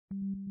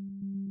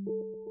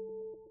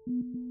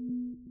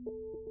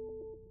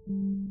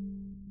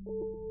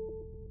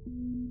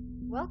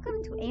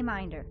Welcome to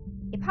A-Minder,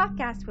 a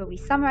podcast where we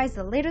summarize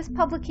the latest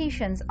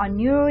publications on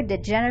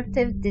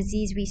neurodegenerative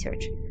disease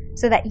research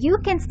so that you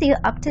can stay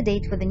up to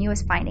date with the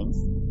newest findings.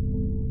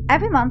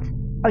 Every month,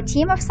 our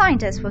team of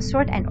scientists will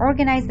sort and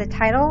organize the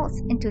titles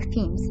into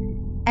themes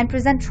and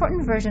present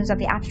shortened versions of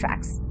the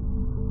abstracts.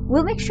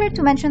 We'll make sure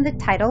to mention the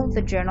title,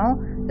 the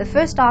journal, the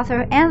first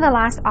author, and the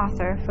last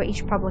author for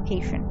each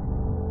publication.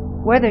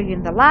 Whether you're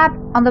in the lab,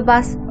 on the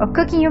bus, or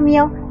cooking your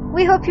meal,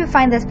 we hope you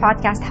find this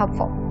podcast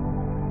helpful.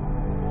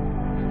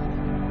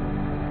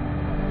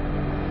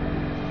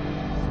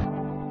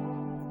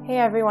 Hey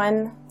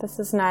everyone, this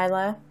is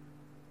Nyla.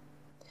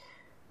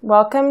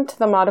 Welcome to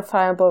the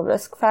Modifiable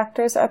Risk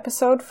Factors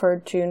episode for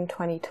June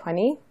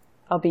 2020.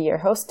 I'll be your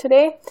host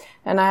today,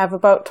 and I have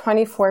about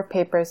 24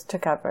 papers to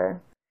cover.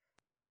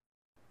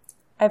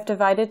 I've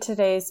divided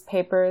today's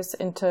papers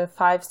into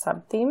 5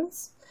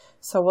 subthemes.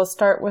 So we'll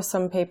start with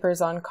some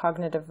papers on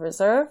cognitive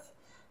reserve,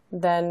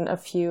 then a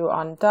few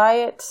on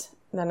diet,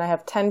 then I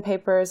have 10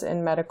 papers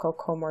in medical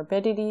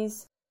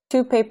comorbidities,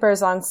 2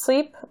 papers on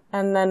sleep,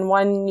 and then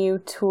 1 new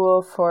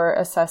tool for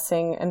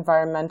assessing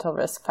environmental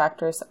risk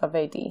factors of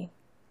AD.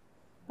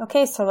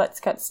 Okay, so let's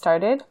get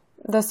started.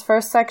 This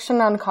first section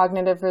on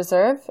cognitive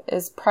reserve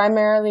is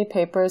primarily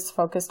papers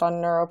focused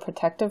on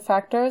neuroprotective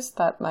factors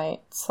that might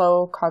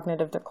slow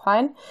cognitive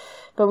decline,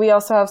 but we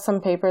also have some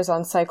papers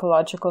on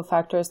psychological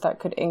factors that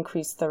could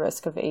increase the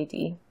risk of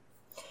AD.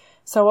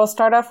 So we'll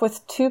start off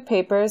with 2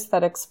 papers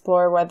that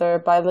explore whether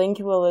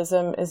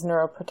bilingualism is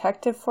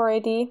neuroprotective for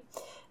AD,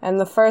 and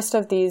the first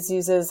of these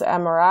uses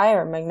MRI,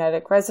 or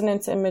magnetic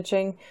resonance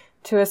imaging,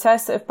 to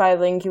assess if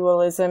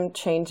bilingualism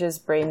changes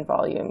brain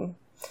volume.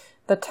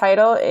 The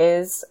title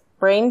is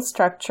Brain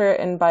Structure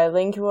in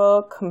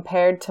Bilingual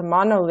Compared to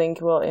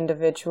Monolingual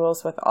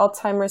Individuals with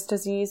Alzheimer's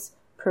Disease,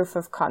 Proof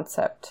of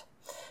Concept.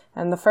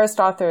 And the first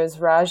author is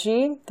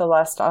Raji, the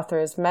last author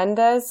is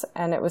Mendez,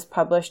 and it was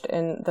published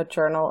in the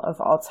Journal of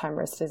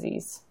Alzheimer's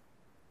Disease.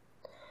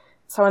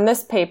 So in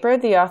this paper,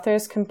 the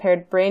authors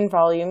compared brain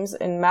volumes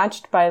in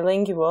matched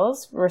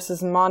bilinguals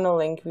versus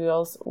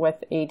monolinguals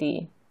with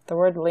AD. The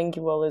word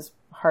lingual is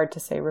hard to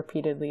say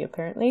repeatedly,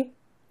 apparently.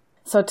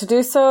 So to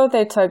do so,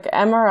 they took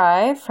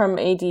MRI from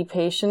AD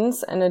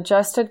patients and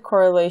adjusted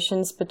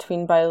correlations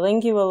between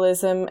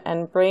bilingualism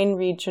and brain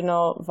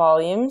regional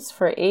volumes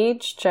for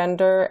age,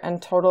 gender,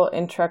 and total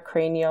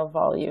intracranial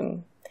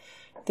volume.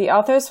 The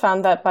authors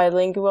found that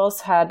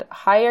bilinguals had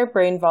higher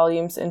brain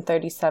volumes in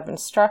 37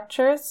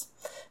 structures.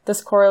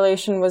 This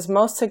correlation was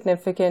most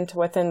significant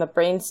within the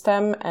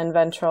brainstem and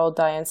ventral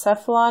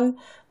diencephalon,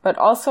 but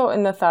also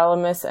in the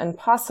thalamus and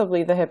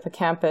possibly the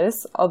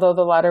hippocampus, although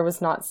the latter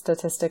was not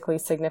statistically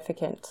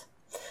significant.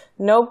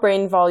 No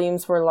brain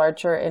volumes were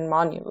larger in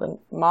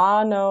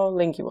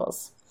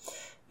monolinguals.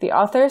 The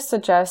author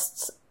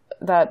suggests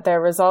that their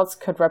results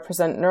could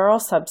represent neural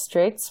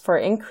substrates for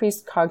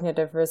increased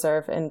cognitive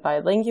reserve in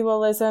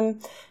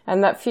bilingualism,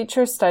 and that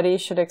future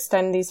studies should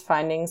extend these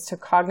findings to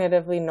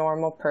cognitively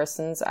normal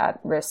persons at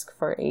risk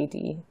for AD.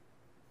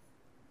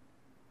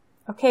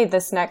 Okay,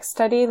 this next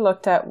study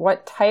looked at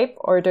what type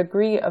or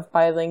degree of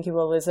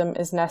bilingualism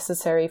is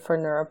necessary for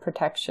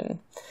neuroprotection.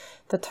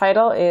 The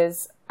title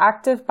is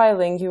Active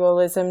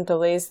Bilingualism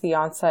Delays the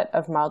Onset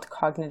of Mild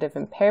Cognitive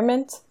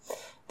Impairment.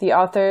 The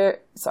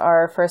authors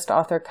are first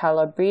author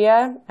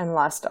Calabria and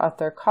last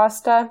author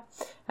Costa,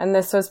 and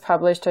this was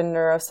published in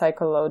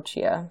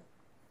Neuropsychologia.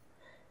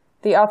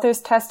 The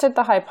authors tested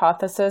the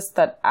hypothesis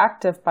that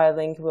active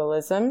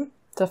bilingualism,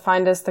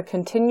 defined as the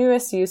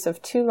continuous use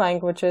of 2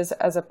 languages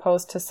as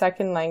opposed to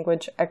second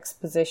language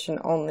exposition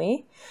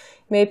only,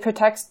 may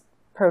protect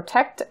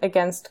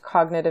against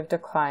cognitive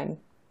decline.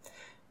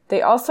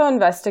 They also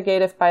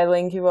investigate if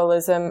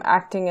bilingualism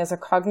acting as a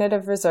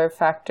cognitive reserve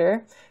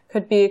factor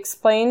could be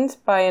explained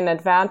by an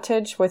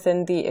advantage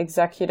within the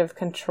executive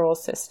control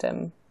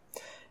system.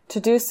 To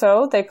do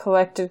so, they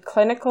collected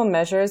clinical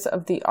measures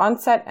of the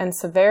onset and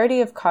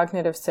severity of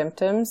cognitive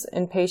symptoms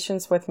in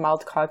patients with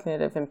mild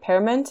cognitive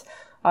impairment.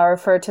 I'll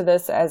refer to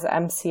this as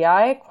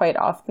MCI quite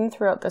often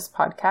throughout this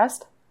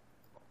podcast,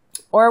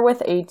 or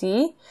with AD,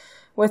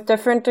 with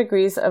different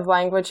degrees of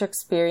language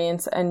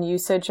experience and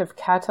usage of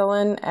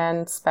Catalan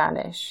and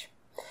Spanish.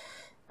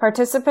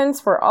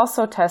 Participants were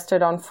also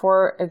tested on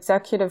 4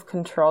 executive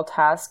control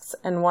tasks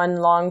and 1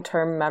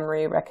 long-term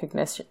memory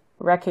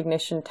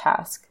recognition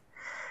task.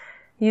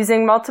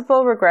 Using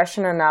multiple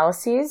regression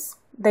analyses,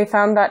 they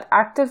found that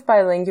active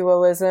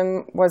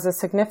bilingualism was a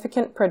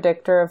significant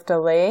predictor of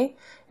delay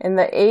in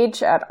the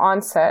age at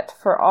onset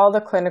for all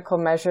the clinical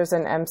measures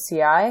in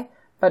MCI,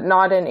 but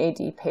not in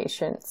AD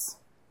patients.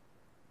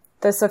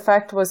 This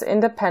effect was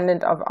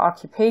independent of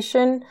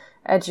occupation,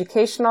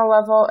 educational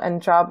level,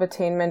 and job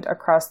attainment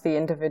across the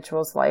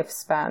individual's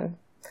lifespan.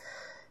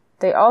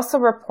 They also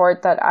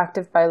report that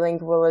active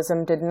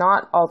bilingualism did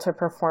not alter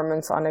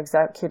performance on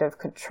executive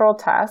control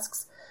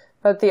tasks,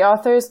 but the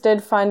authors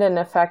did find an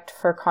effect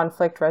for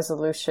conflict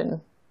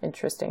resolution.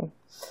 Interesting.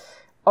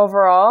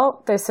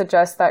 Overall, they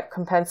suggest that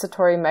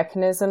compensatory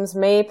mechanisms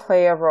may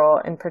play a role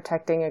in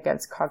protecting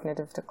against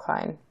cognitive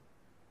decline.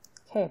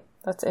 Okay,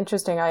 that's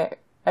interesting. I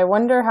I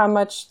wonder how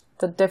much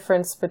the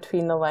difference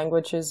between the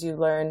languages you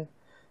learn,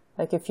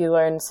 like if you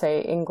learn,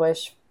 say,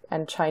 English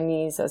and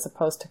Chinese as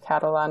opposed to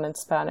Catalan and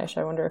Spanish,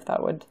 I wonder if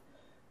that would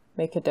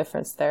make a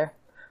difference there.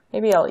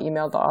 Maybe I'll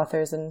email the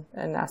authors and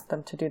ask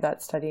them to do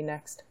that study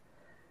next.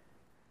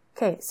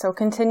 Okay, so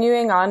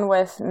continuing on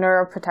with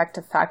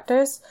neuroprotective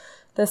factors,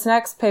 this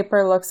next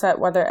paper looks at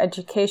whether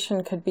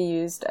education could be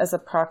used as a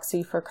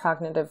proxy for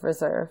cognitive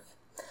reserve.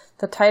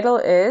 The title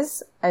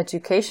is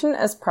Education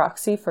as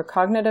Proxy for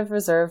Cognitive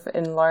Reserve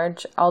in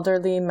Large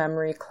Elderly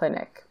Memory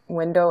Clinic,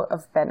 Window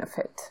of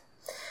Benefit.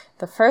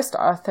 The first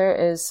author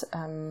is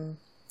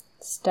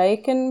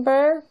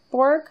Steichenborg.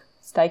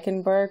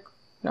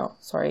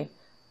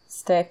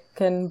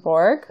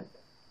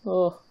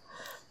 Ugh.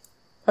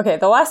 Okay,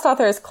 the last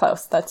author is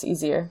Klaus. That's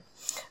easier.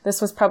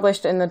 This was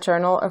published in the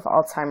Journal of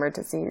Alzheimer's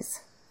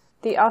Disease.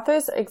 The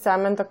authors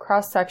examined the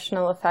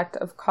cross-sectional effect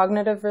of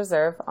cognitive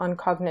reserve on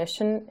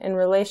cognition in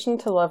relation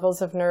to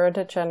levels of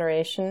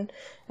neurodegeneration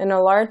in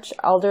a large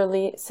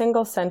elderly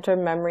single-center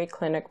memory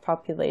clinic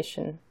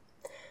population.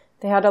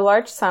 They had a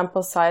large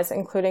sample size,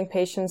 including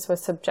patients with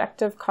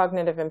subjective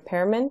cognitive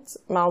impairment,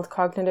 mild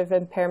cognitive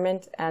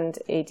impairment, and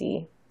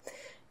AD.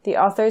 The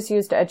authors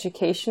used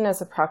education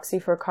as a proxy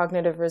for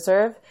cognitive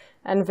reserve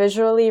and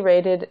visually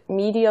rated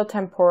medial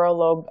temporal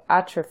lobe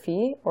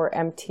atrophy, or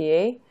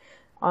MTA,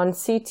 on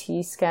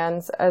CT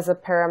scans as a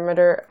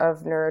parameter of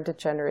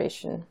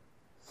neurodegeneration.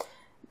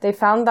 They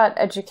found that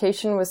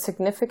education was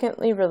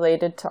significantly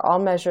related to all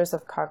measures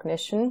of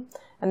cognition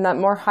and that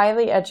more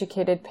highly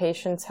educated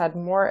patients had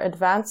more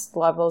advanced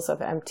levels of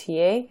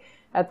MTA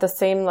at the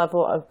same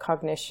level of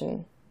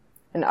cognition.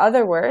 In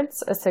other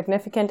words, a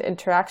significant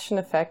interaction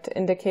effect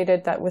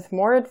indicated that with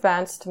more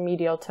advanced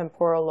medial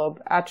temporal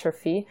lobe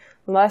atrophy,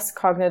 less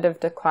cognitive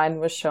decline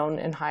was shown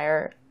in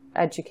higher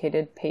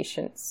educated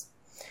patients.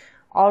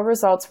 All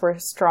results were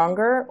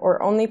stronger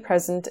or only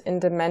present in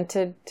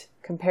demented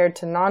compared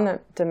to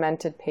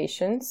non-demented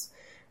patients,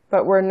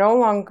 but were no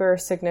longer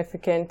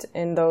significant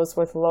in those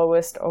with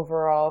lowest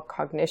overall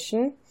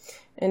cognition,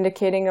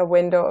 indicating a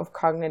window of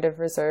cognitive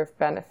reserve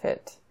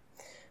benefit.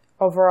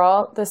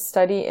 Overall, this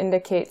study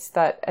indicates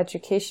that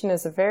education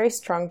is a very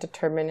strong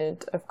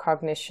determinant of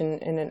cognition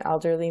in an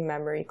elderly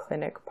memory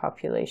clinic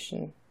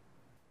population.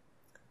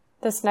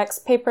 This next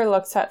paper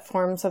looks at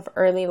forms of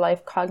early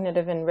life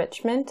cognitive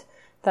enrichment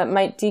that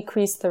might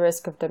decrease the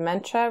risk of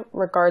dementia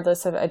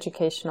regardless of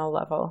educational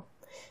level.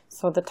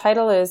 So the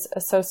title is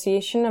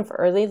Association of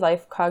Early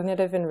Life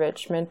Cognitive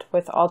Enrichment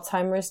with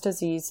Alzheimer's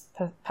Disease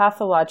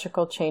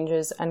Pathological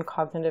Changes and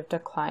Cognitive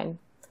Decline.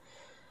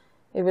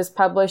 It was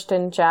published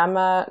in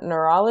JAMA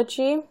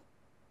Neurology,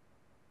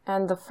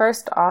 and the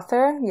first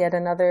author, yet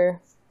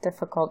another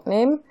difficult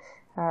name,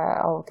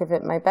 I'll give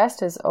it my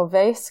best, is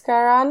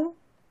Oveiskaran,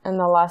 and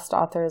the last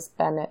author is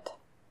Bennett.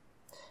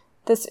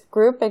 This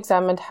group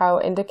examined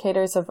how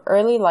indicators of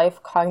early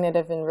life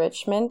cognitive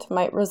enrichment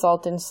might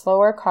result in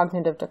slower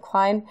cognitive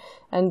decline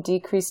and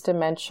decreased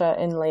dementia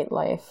in late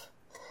life.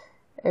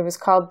 It was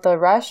called the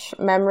Rush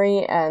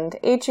Memory and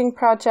Aging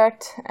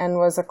Project and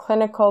was a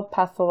clinical,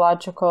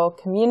 pathological,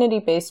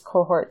 community-based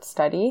cohort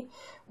study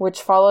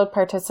which followed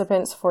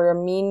participants for a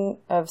mean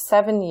of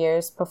 7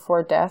 years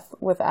before death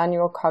with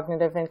annual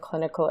cognitive and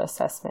clinical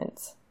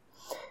assessments.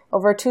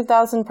 Over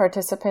 2,000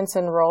 participants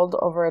enrolled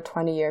over a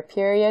 20-year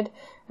period,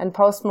 and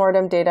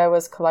post-mortem data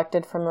was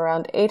collected from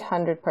around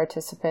 800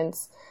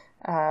 participants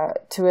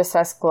to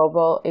assess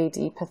global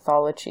AD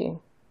pathology.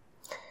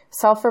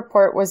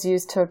 Self-report was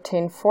used to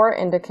obtain 4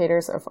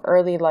 indicators of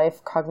early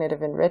life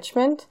cognitive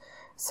enrichment.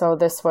 So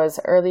this was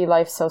early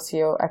life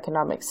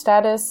socioeconomic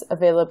status,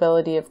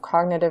 availability of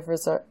cognitive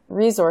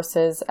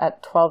resources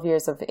at 12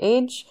 years of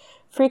age,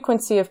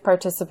 frequency of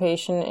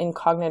participation in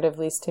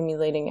cognitively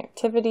stimulating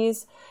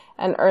activities,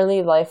 and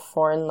early life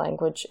foreign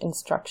language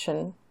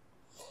instruction.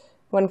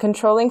 When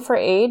controlling for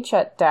age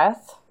at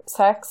death,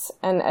 sex,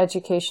 and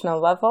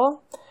educational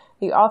level,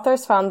 the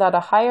authors found that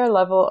a higher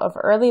level of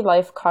early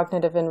life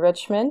cognitive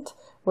enrichment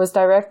was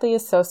directly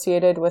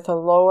associated with a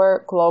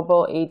lower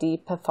global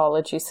AD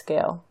pathology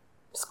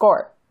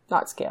score.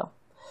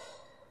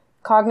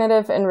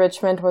 Cognitive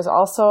enrichment was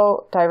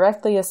also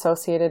directly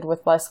associated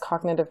with less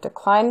cognitive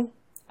decline,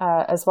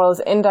 as well as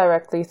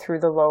indirectly through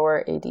the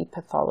lower AD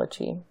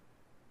pathology.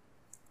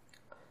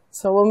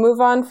 So we'll move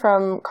on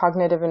from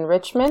cognitive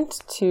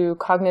enrichment to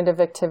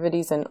cognitive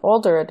activities in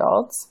older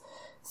adults.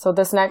 So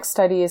this next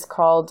study is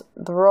called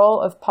The Role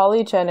of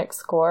Polygenic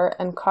Score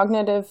and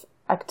Cognitive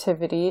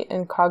Activity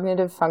in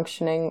Cognitive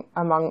Functioning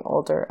Among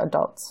Older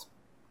Adults.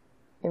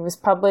 It was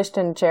published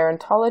in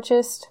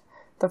Gerontologist.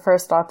 The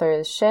first author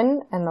is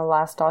Shin and the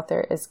last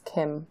author is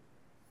Kim.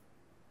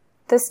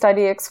 This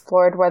study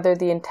explored whether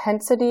the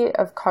intensity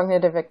of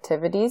cognitive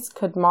activities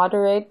could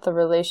moderate the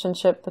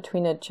relationship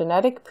between a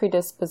genetic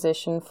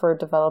predisposition for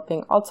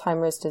developing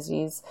Alzheimer's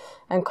disease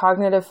and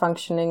cognitive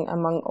functioning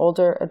among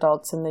older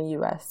adults in the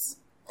U.S.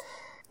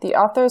 The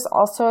authors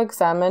also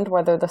examined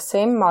whether the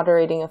same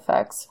moderating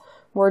effects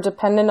were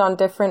dependent on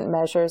different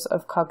measures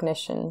of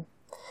cognition.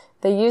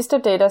 They used a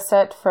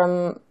dataset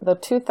from the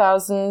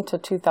 2000 to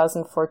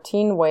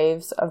 2014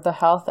 waves of the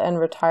Health and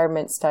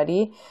Retirement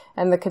Study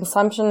and the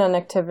Consumption and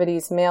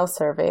Activities Mail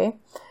Survey,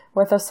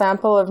 with a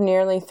sample of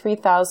nearly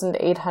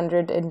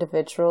 3,800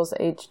 individuals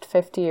aged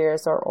 50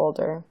 years or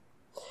older.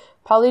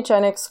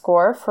 Polygenic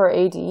score for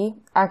AD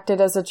acted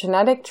as a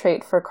genetic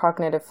trait for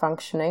cognitive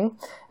functioning,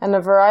 and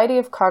a variety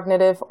of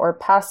cognitive or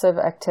passive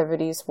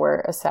activities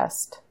were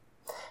assessed.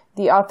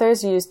 The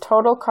authors used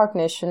total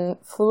cognition,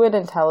 fluid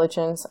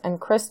intelligence,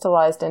 and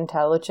crystallized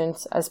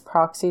intelligence as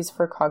proxies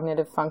for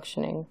cognitive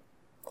functioning.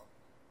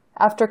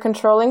 After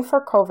controlling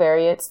for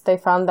covariates, they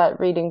found that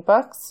reading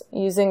books,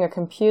 using a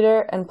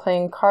computer, and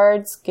playing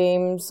cards,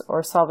 games,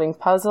 or solving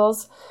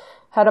puzzles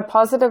had a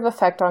positive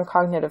effect on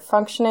cognitive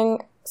functioning,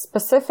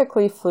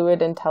 specifically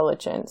fluid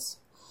intelligence.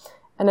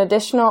 An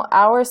additional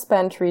hour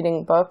spent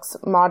reading books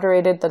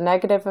moderated the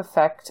negative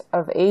effect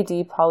of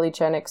AD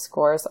polygenic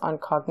scores on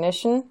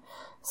cognition,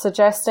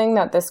 suggesting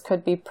that this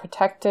could be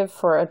protective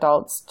for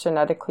adults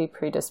genetically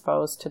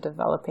predisposed to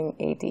developing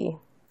AD.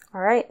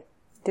 All right,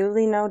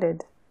 duly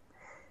noted.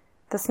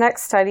 This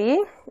next study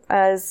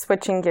is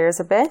switching gears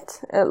a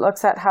bit. It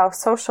looks at how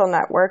social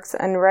networks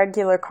and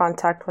regular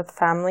contact with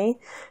family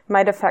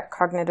might affect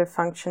cognitive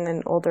function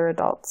in older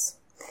adults.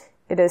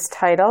 It is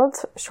titled,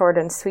 short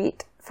and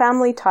sweet,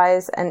 Family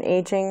Ties and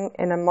Aging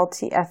in a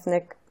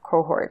Multi-Ethnic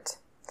Cohort.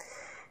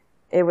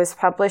 It was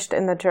published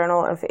in the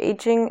Journal of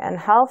Aging and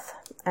Health,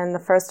 and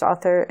the first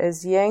author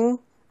is Ying,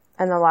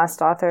 and the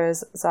last author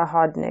is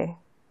Zahodne.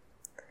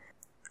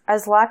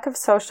 As lack of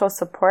social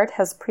support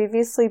has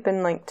previously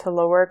been linked to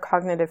lower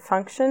cognitive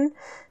function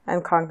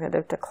and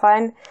cognitive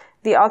decline,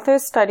 the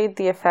authors studied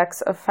the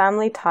effects of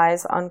family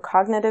ties on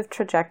cognitive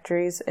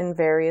trajectories in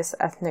various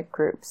ethnic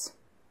groups.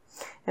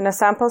 In a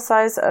sample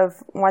size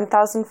of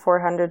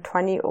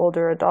 1,420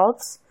 older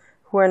adults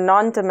who were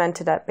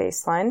non-demented at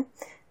baseline,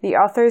 the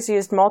authors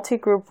used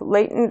multi-group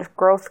latent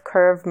growth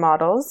curve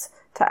models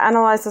to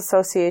analyze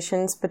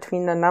associations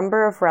between the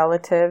number of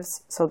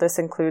relatives, so this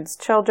includes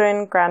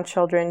children,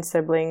 grandchildren,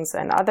 siblings,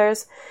 and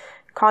others,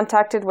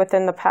 contacted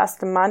within the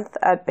past month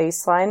at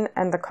baseline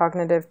and the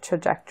cognitive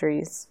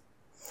trajectories.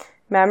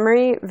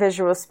 Memory,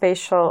 visual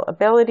spatial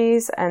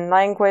abilities, and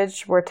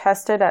language were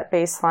tested at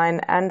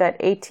baseline and at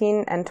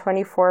 18 and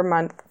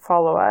 24-month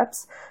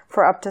follow-ups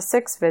for up to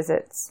 6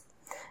 visits.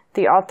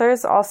 The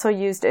authors also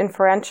used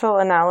inferential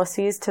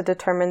analyses to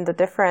determine the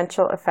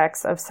differential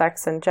effects of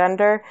sex and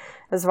gender,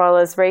 as well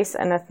as race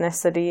and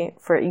ethnicity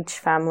for each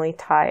family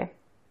tie.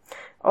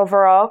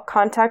 Overall,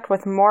 contact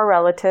with more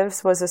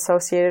relatives was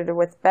associated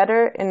with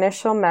better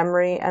initial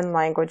memory and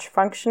language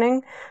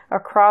functioning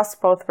across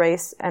both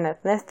race and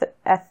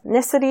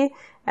ethnicity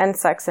and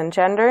sex and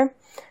gender,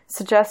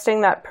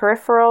 suggesting that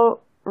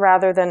peripheral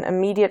rather than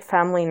immediate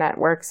family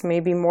networks may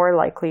be more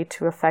likely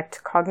to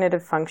affect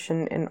cognitive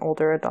function in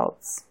older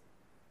adults.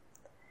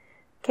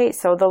 Okay,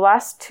 so the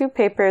last 2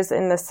 papers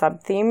in this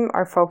subtheme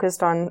are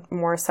focused on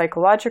more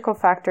psychological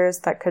factors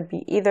that could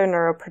be either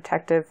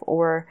neuroprotective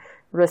or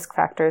risk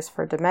factors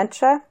for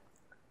dementia.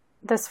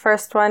 This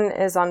first one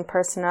is on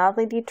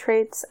personality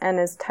traits and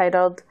is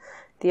titled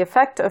The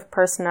Effect of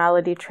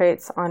Personality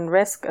Traits on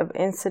Risk of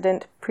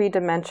Incident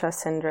Pre-Dementia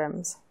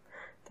Syndromes.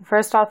 The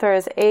first author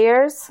is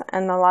Ayers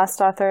and the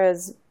last author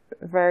is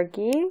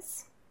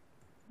Verghese.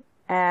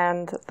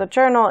 And the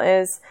journal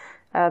is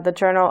the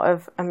Journal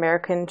of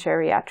American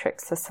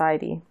Geriatric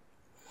Society.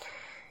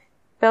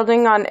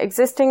 Building on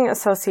existing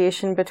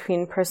association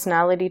between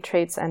personality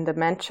traits and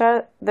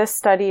dementia, this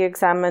study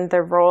examined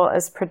their role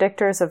as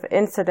predictors of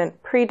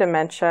incident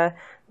pre-dementia,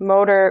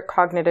 motor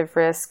cognitive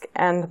risk,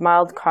 and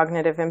mild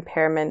cognitive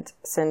impairment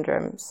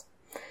syndromes.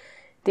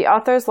 The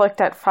authors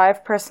looked at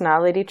 5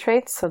 personality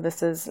traits, so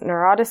this is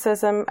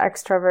neuroticism,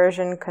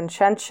 extroversion,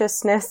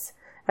 conscientiousness,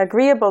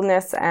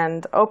 agreeableness,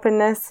 and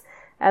openness,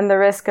 and the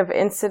risk of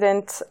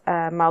incident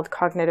mild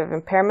cognitive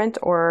impairment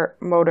or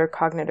motor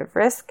cognitive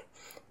risk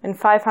in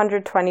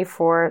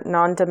 524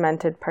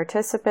 non-demented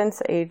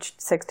participants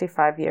aged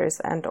 65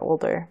 years and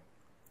older.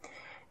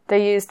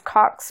 They used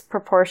Cox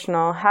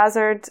proportional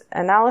hazard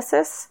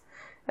analysis,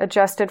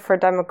 adjusted for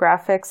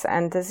demographics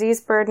and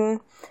disease burden,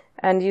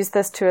 and used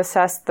this to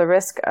assess the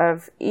risk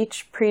of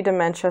each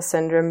pre-dementia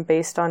syndrome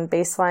based on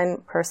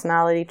baseline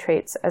personality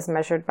traits as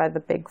measured by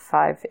the Big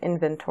 5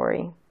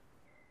 inventory.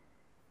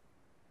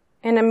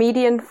 In a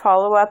median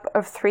follow-up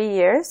of 3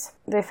 years,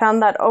 they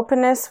found that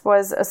openness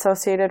was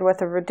associated with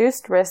a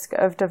reduced risk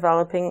of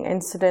developing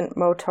incident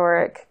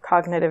motoric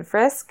cognitive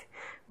risk,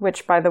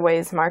 which, by the way,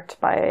 is marked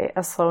by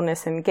a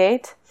slowness in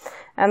gait,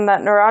 and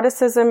that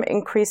neuroticism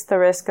increased the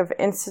risk of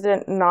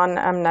incident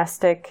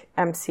non-amnestic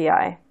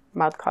MCI,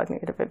 mild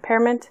cognitive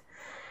impairment.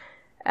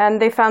 And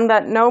they found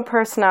that no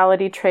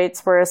personality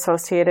traits were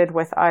associated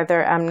with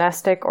either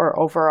amnestic or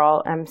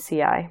overall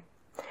MCI.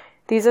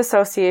 These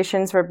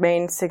associations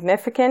remain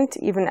significant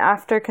even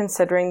after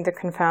considering the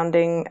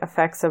confounding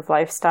effects of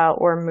lifestyle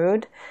or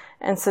mood,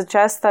 and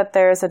suggest that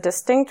there is a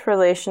distinct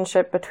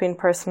relationship between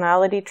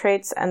personality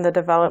traits and the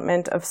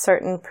development of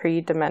certain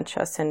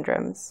pre-dementia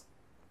syndromes.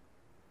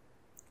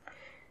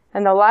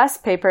 And the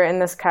last paper in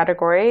this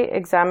category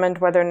examined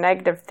whether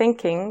negative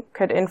thinking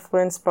could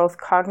influence both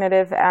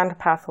cognitive and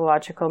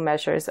pathological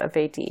measures of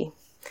AD.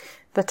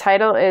 The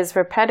title is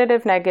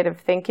Repetitive Negative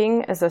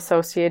Thinking is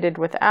Associated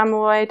with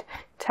Amyloid,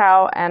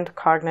 Tau, and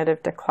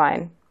Cognitive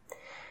Decline.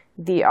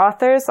 The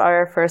authors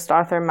are first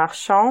author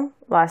Marchand,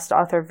 last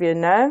author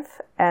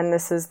Villeneuve, and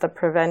this is the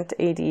Prevent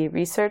AD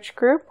Research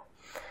Group,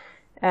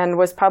 and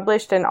was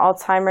published in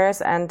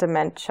Alzheimer's and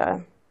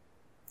Dementia.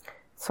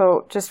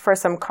 So just for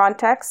some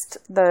context,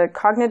 the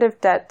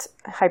cognitive debt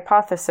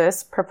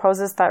hypothesis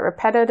proposes that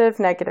repetitive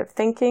negative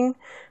thinking,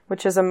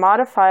 which is a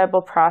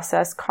modifiable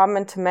process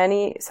common to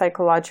many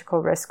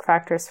psychological risk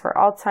factors for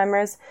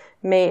Alzheimer's,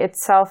 may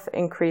itself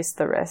increase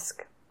the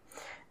risk.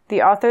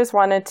 The authors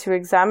wanted to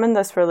examine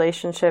this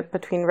relationship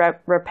between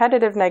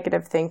repetitive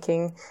negative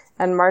thinking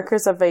and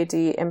markers of AD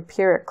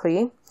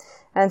empirically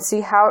and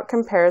see how it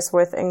compares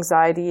with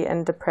anxiety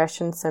and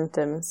depression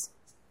symptoms.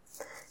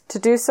 To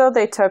do so,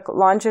 they took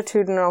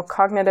longitudinal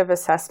cognitive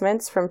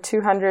assessments from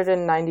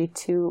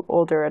 292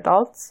 older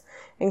adults,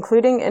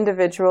 including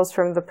individuals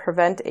from the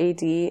Prevent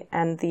AD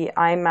and the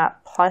IMAP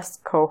Plus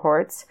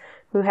cohorts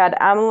who had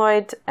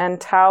amyloid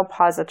and tau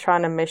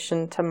positron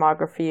emission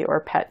tomography or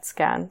PET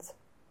scans.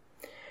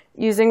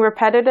 Using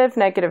repetitive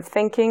negative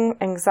thinking,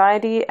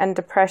 anxiety, and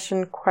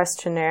depression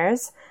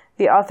questionnaires,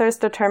 the authors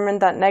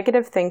determined that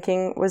negative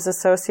thinking was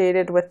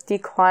associated with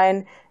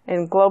decline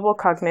in global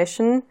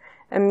cognition,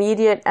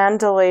 immediate and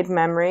delayed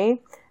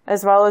memory,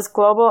 as well as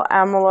global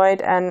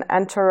amyloid and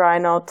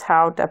entorhinal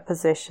tau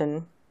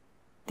deposition.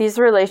 These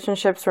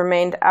relationships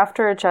remained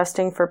after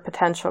adjusting for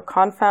potential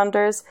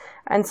confounders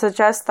and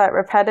suggest that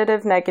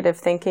repetitive negative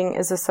thinking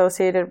is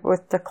associated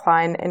with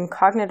decline in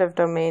cognitive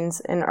domains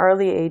in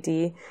early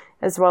AD,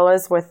 as well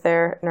as with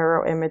their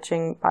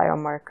neuroimaging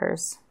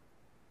biomarkers.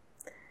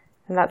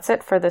 And that's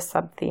it for this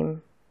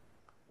subtheme.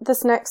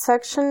 This next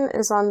section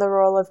is on the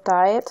role of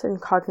diet in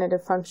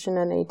cognitive function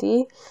in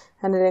AD,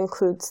 and it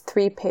includes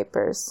 3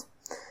 papers.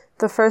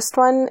 The first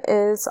one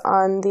is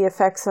on the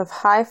effects of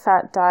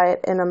high-fat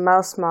diet in a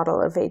mouse model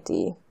of AD.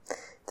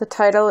 The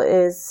title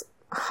is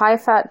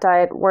High-Fat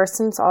Diet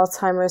Worsens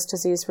Alzheimer's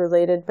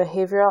Disease-Related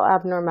Behavioral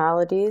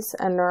Abnormalities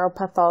and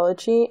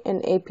Neuropathology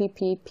in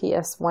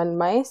APP-PS1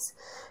 Mice,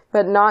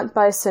 but not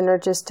by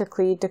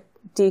synergistically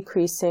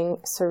decreasing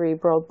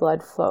cerebral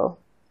blood flow.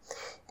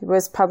 It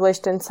was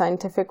published in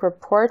Scientific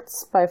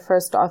Reports by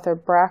first author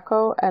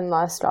Bracco and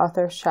last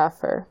author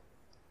Schaffer.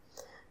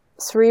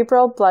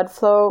 Cerebral blood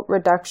flow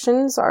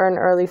reductions are an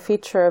early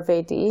feature of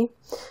AD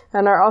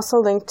and are also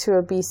linked to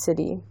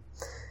obesity.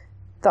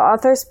 The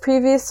authors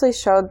previously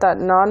showed that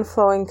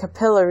non-flowing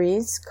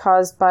capillaries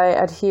caused by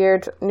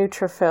adhered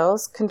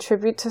neutrophils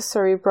contribute to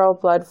cerebral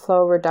blood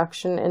flow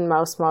reduction in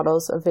mouse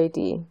models of AD.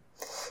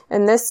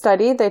 In this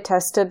study, they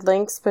tested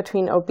links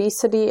between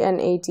obesity and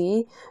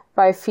AD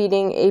by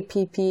feeding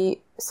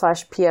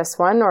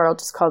APP/PS1, or I'll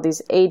just call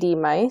these AD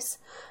mice,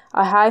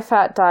 a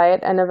high-fat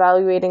diet and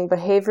evaluating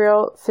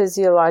behavioral,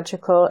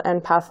 physiological,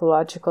 and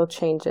pathological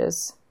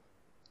changes.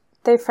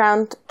 They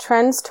found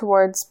trends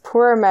towards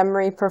poorer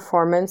memory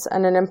performance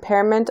and an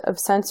impairment of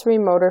sensory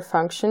motor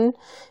function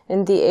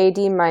in the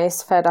AD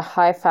mice fed a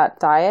high-fat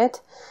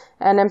diet,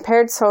 and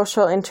impaired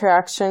social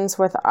interactions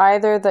with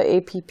either the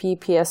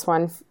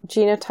APP/PS1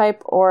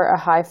 genotype or a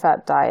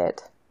high-fat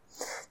diet.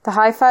 The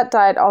high-fat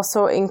diet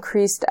also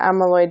increased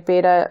amyloid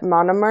beta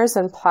monomers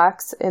and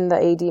plaques in the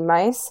AD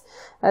mice,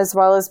 as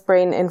well as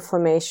brain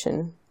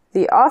inflammation.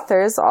 The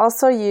authors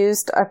also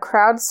used a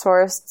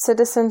crowdsourced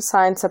citizen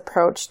science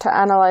approach to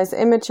analyze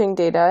imaging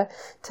data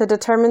to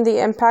determine the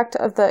impact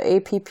of the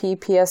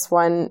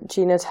APP/PS1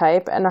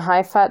 genotype and a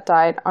high-fat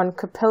diet on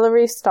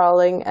capillary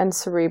stalling and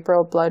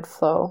cerebral blood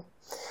flow.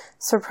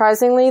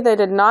 Surprisingly, they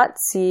did not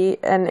see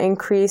an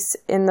increase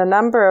in the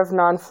number of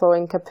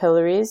non-flowing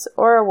capillaries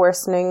or a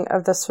worsening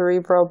of the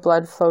cerebral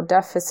blood flow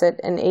deficit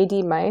in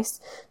AD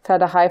mice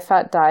fed a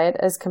high-fat diet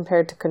as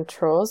compared to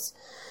controls.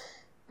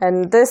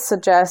 And this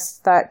suggests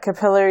that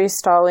capillary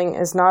stalling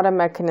is not a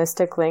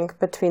mechanistic link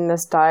between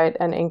this diet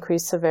and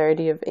increased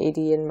severity of AD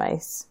in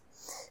mice.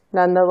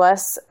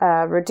 Nonetheless,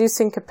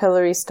 reducing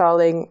capillary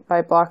stalling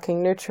by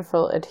blocking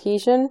neutrophil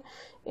adhesion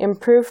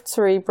improved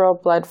cerebral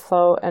blood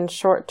flow and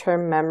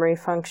short-term memory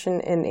function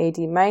in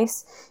AD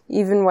mice,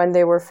 even when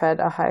they were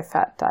fed a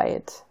high-fat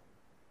diet.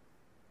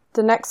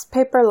 The next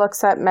paper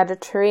looks at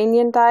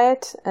Mediterranean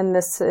diet, and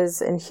this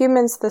is in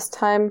humans this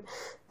time.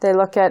 They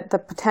look at the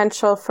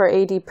potential for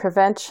AD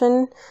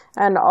prevention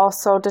and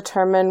also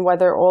determine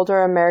whether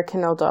older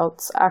American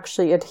adults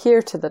actually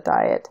adhere to the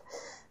diet.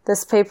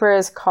 This paper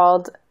is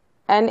called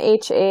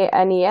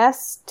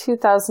NHANES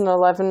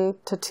 2011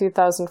 to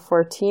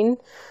 2014,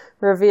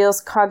 reveals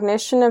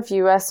cognition of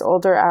U.S.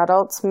 older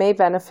adults may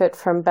benefit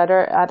from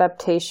better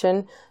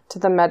adaptation to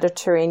the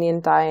Mediterranean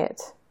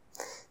diet.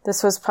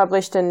 This was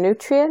published in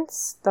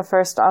Nutrients. The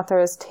first author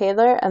is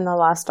Taylor and the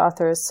last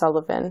author is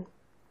Sullivan.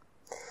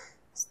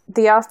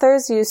 The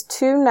authors used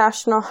 2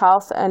 National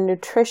Health and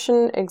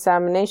Nutrition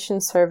Examination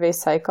Survey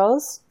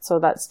cycles, so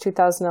that's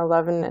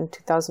 2011 and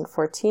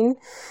 2014,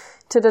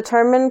 to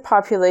determine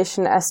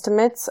population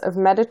estimates of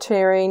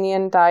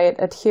Mediterranean diet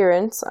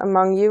adherence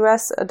among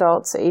U.S.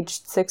 adults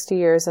aged 60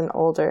 years and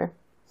older.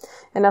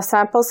 In a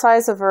sample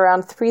size of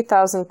around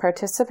 3,000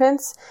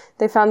 participants,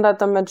 they found that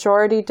the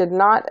majority did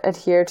not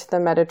adhere to the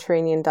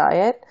Mediterranean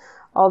diet,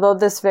 although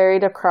this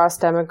varied across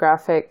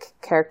demographic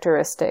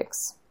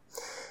characteristics.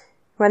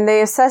 When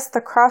they assessed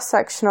the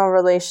cross-sectional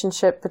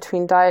relationship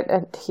between diet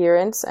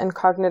adherence and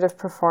cognitive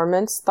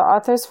performance, the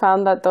authors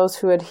found that those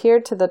who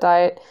adhered to the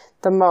diet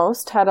the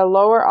most had a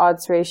lower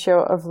odds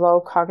ratio of low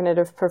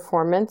cognitive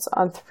performance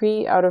on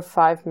 3 out of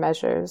 5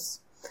 measures.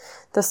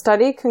 The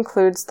study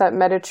concludes that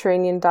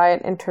Mediterranean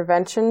diet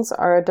interventions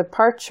are a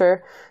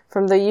departure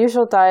from the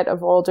usual diet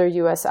of older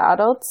U.S.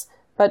 adults,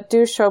 but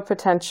do show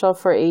potential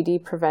for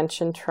AD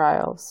prevention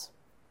trials.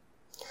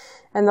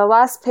 And the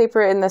last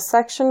paper in this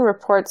section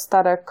reports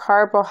that a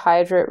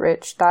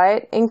carbohydrate-rich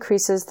diet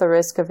increases the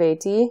risk of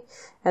AD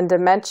and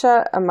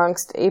dementia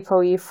amongst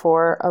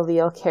ApoE4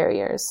 allele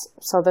carriers.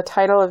 So the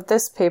title of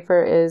this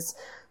paper is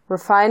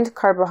Refined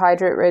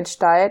Carbohydrate-Rich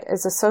Diet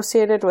is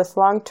Associated with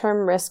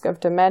Long-Term Risk of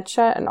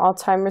Dementia and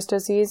Alzheimer's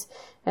Disease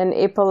in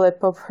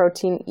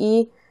Apolipoprotein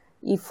E,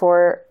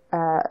 E4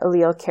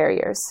 allele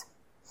carriers.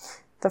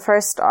 The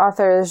first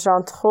author is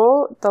Jean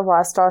Trolle, the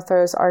last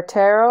author is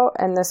Artero,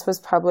 and this was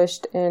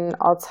published in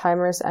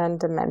Alzheimer's and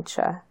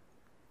Dementia.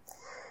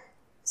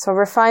 So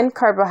refined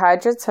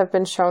carbohydrates have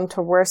been shown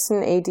to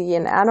worsen AD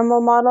in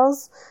animal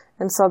models,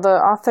 and so the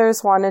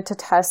authors wanted to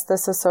test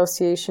this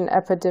association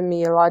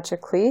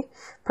epidemiologically,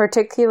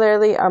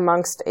 particularly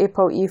amongst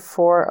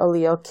ApoE4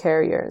 allele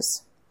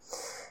carriers.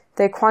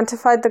 They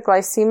quantified the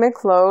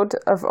glycemic load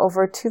of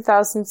over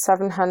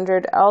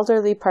 2,700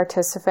 elderly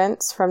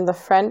participants from the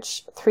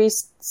French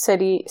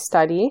 3-city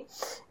study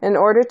in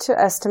order to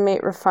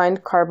estimate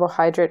refined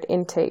carbohydrate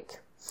intake.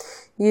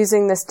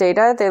 Using this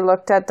data, they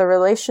looked at the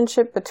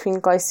relationship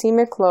between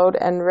glycemic load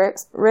and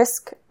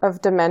risk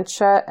of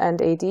dementia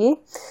and AD,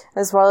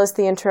 as well as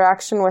the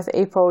interaction with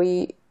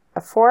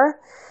ApoE4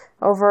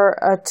 over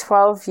a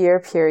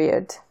 12-year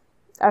period.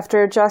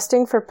 After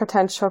adjusting for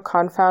potential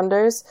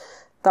confounders,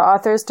 the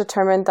authors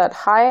determined that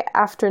high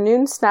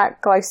afternoon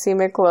snack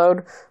glycemic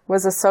load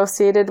was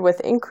associated with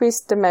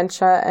increased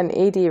dementia and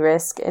AD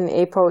risk in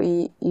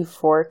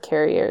ApoE4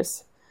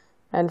 carriers.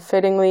 And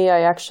fittingly,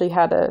 I actually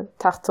had a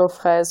tarte aux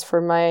fraises for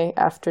my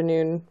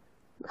afternoon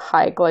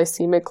high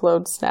glycemic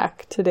load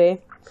snack today.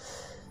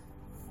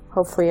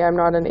 Hopefully I'm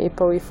not an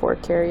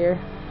ApoE4 carrier.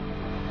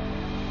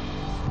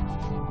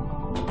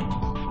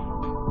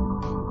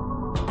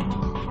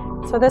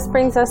 So this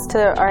brings us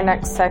to our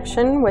next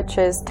section, which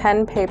is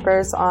 10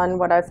 papers on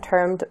what I've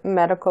termed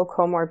medical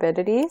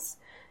comorbidities.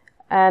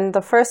 And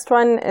the first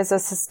one is a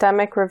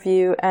systemic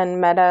review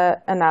and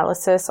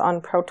meta-analysis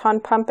on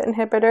proton pump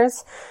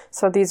inhibitors.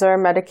 So these are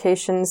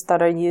medications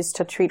that are used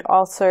to treat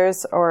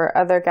ulcers or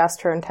other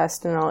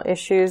gastrointestinal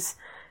issues,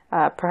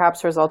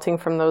 perhaps resulting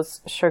from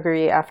those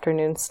sugary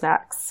afternoon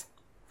snacks.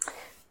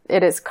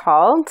 It is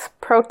called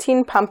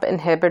Proton Pump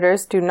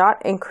Inhibitors Do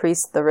Not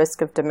Increase the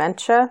Risk of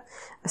Dementia,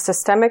 a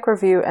Systemic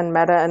Review and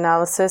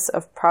Meta-Analysis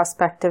of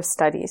Prospective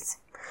Studies.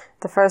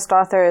 The first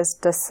author is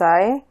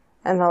Desai,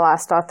 and the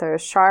last author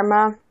is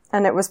Sharma,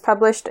 and it was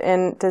published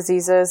in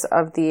Diseases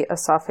of the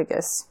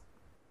Esophagus.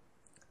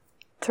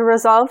 To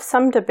resolve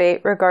some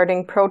debate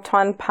regarding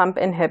proton pump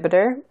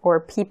inhibitor,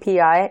 or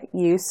PPI,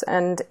 use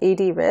and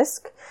AD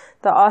risk,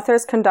 the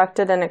authors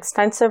conducted an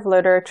extensive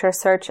literature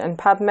search in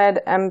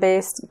PubMed,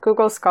 Embase,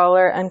 Google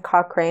Scholar, and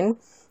Cochrane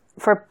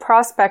for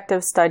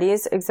prospective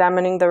studies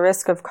examining the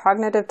risk of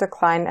cognitive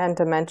decline and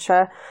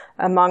dementia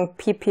among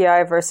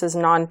PPI versus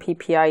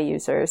non-PPI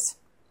users.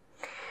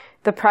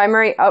 The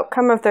primary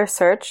outcome of their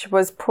search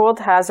was pooled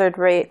hazard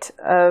rate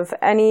of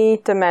any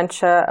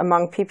dementia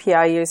among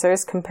PPI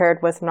users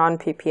compared with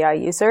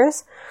non-PPI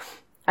users,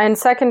 and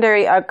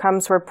secondary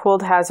outcomes were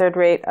pooled hazard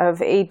rate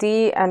of AD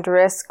and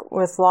risk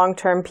with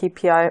long-term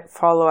PPI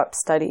follow-up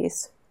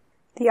studies.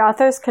 The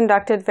authors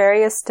conducted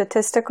various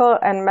statistical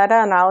and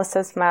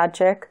meta-analysis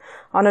magic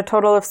on a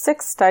total of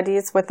 6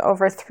 studies with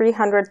over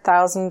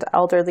 300,000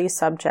 elderly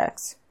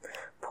subjects.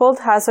 Pooled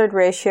hazard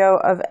ratio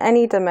of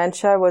any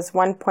dementia was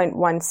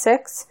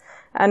 1.16,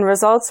 and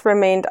results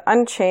remained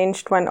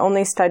unchanged when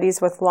only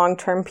studies with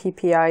long-term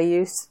PPI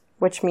use,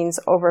 which means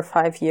over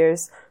 5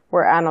 years,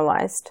 were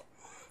analyzed.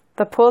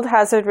 The pooled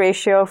hazard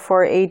ratio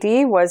for AD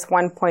was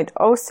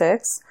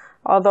 1.06,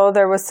 although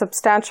there was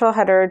substantial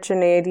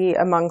heterogeneity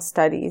among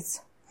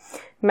studies.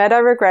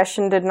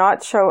 Meta-regression did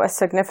not show a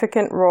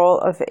significant role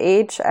of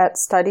age at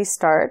study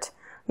start,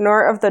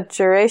 nor of the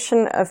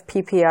duration of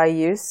PPI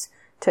use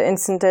to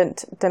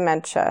incident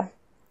dementia.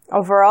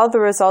 Overall, the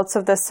results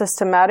of this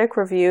systematic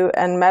review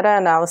and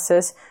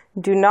meta-analysis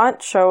do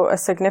not show a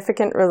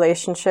significant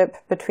relationship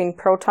between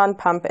proton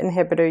pump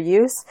inhibitor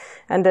use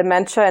and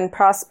dementia in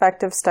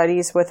prospective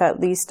studies with at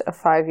least a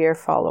 5-year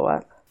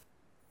follow-up.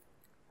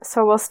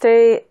 So we'll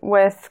stay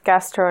with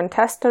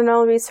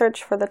gastrointestinal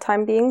research for the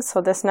time being. So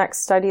this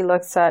next study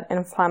looks at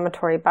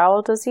inflammatory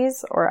bowel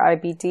disease, or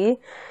IBD,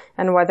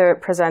 and whether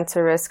it presents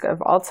a risk of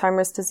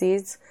Alzheimer's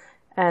disease.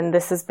 And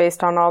this is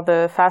based on all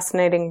the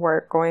fascinating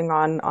work going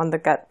on the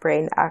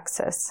gut-brain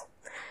axis.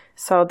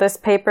 So this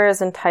paper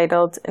is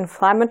entitled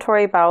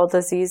Inflammatory Bowel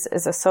Disease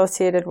is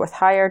Associated with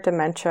Higher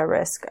Dementia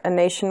Risk, a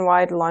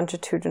Nationwide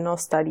Longitudinal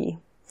Study.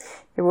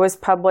 It was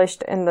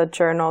published in the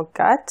journal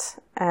Gut,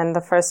 and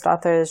the first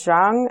author is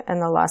Zhang,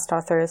 and the last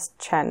author is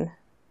Chen.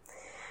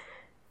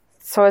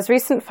 So as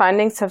recent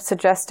findings have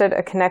suggested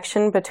a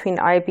connection between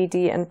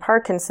IBD and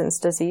Parkinson's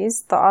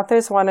disease, the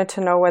authors wanted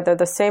to know whether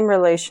the same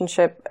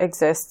relationship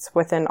exists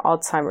within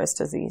Alzheimer's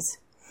disease.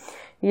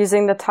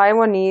 Using the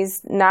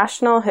Taiwanese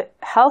National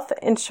Health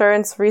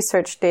Insurance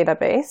Research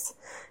Database,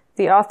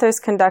 the authors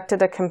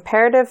conducted a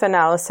comparative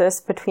analysis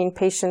between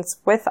patients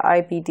with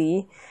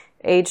IBD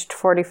aged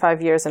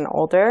 45 years and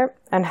older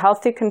and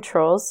healthy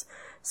controls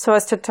so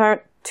as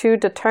to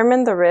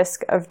determine the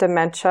risk of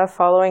dementia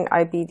following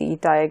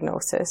IBD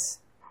diagnosis.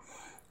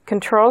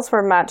 Controls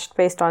were matched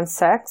based on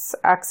sex,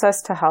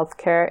 access to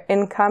healthcare,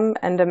 income,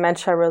 and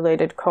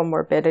dementia-related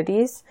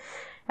comorbidities,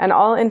 and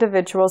all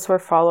individuals were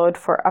followed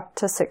for up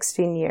to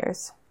 16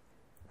 years.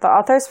 The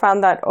authors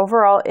found that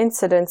overall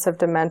incidence of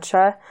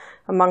dementia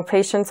among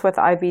patients with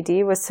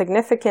IBD was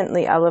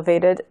significantly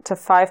elevated to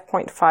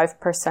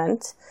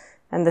 5.5%,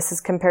 and this is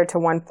compared to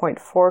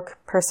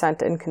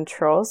 1.4% in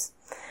controls,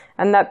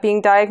 and that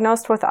being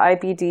diagnosed with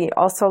IBD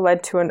also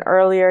led to an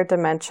earlier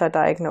dementia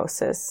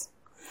diagnosis.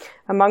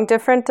 Among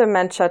different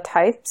dementia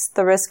types,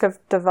 the risk of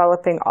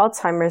developing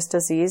Alzheimer's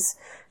disease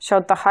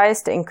showed the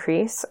highest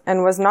increase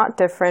and was not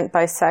different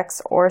by sex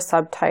or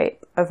subtype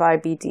of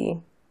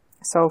IBD.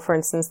 So, for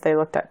instance, they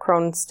looked at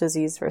Crohn's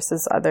disease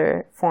versus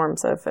other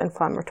forms of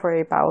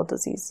inflammatory bowel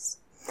disease.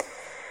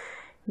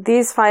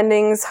 These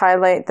findings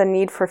highlight the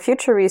need for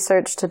future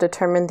research to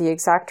determine the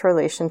exact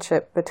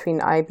relationship between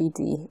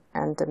IBD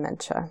and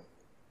dementia.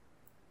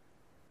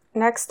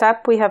 Next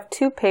up, we have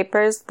two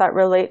papers that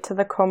relate to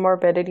the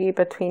comorbidity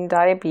between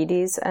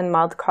diabetes and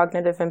mild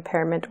cognitive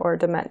impairment or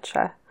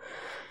dementia.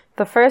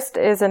 The first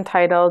is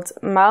entitled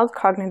Mild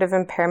Cognitive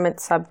Impairment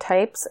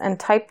Subtypes and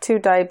Type 2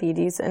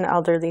 Diabetes in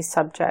Elderly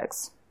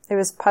Subjects. It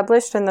was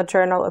published in the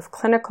Journal of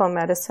Clinical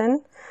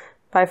Medicine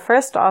by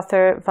first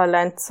author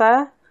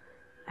Valenza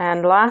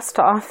and last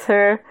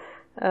author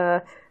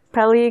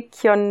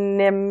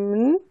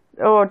Pelikionim.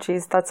 Oh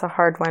geez, that's a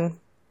hard one.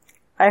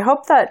 I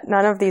hope that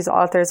none of these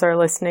authors are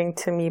listening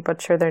to me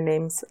butcher their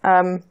names.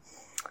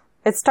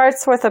 It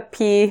starts with a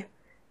P,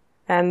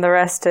 and the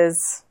rest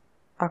is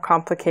a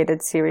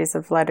complicated series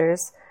of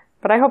letters.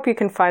 But I hope you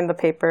can find the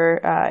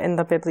paper in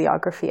the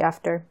bibliography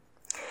after.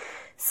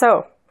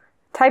 So,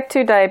 type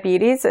 2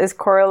 diabetes is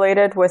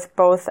correlated with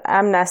both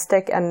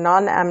amnestic and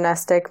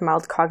non-amnestic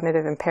mild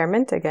cognitive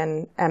impairment,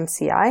 again,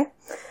 MCI.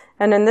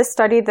 And in this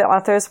study, the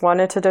authors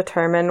wanted to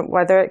determine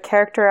whether it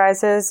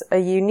characterizes a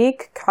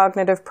unique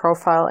cognitive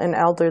profile in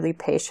elderly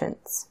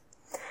patients.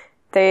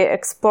 They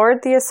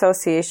explored the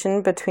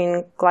association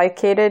between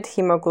glycated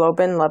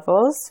hemoglobin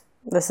levels,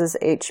 this is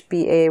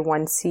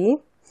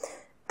HbA1c,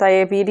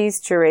 diabetes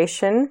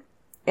duration,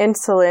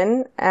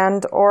 insulin,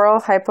 and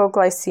oral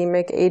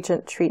hypoglycemic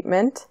agent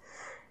treatment,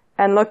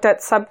 and looked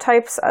at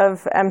subtypes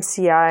of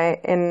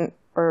MCI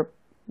or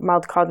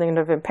mild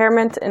cognitive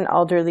impairment in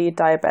elderly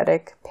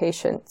diabetic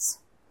patients.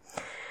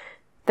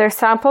 Their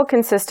sample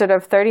consisted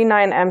of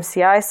 39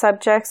 MCI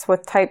subjects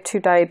with type 2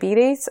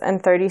 diabetes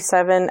and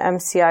 37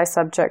 MCI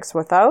subjects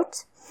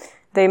without.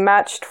 They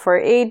matched for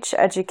age,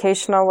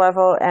 educational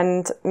level,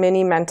 and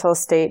mini mental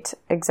state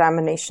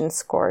examination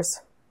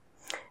scores.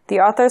 The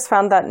authors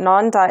found that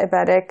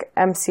non-diabetic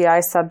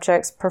MCI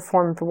subjects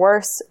performed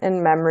worse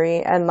in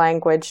memory and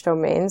language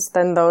domains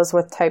than those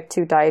with type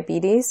 2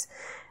 diabetes,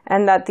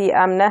 and that the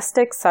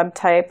amnestic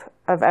subtype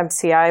of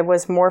MCI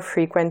was more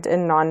frequent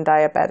in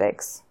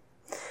non-diabetics.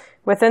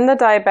 Within the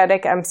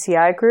diabetic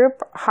MCI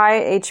group,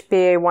 high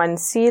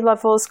HbA1c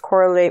levels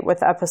correlate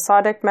with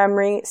episodic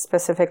memory,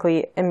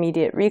 specifically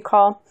immediate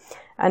recall,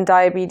 and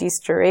diabetes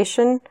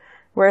duration,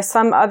 where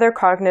some other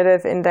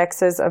cognitive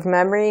indexes of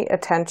memory,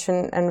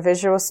 attention, and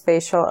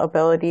visual-spatial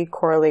ability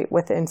correlate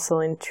with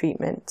insulin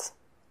treatment.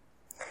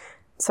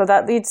 So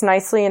that leads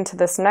nicely into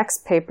this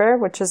next paper,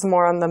 which is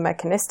more on the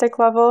mechanistic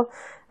level,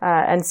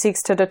 and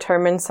seeks to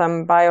determine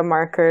some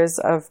biomarkers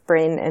of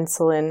brain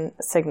insulin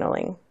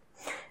signaling.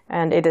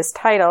 And it is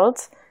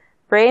titled,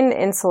 Brain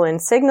Insulin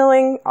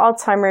Signaling,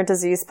 Alzheimer's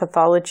Disease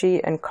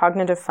Pathology and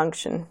Cognitive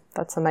Function.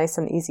 That's a nice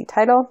and easy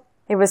title.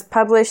 It was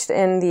published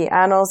in the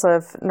Annals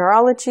of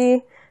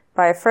Neurology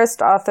by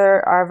first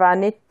author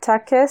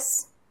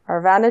Arvanitakis,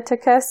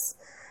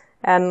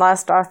 and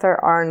last author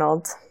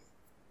Arnold.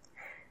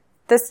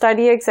 This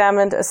study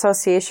examined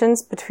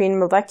associations between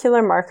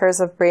molecular markers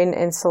of brain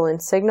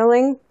insulin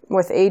signaling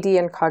with AD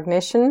and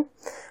cognition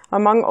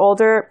among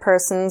older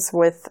persons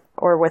with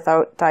or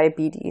without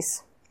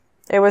diabetes.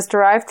 It was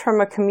derived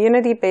from a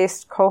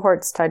community-based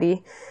cohort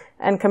study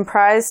and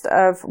comprised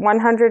of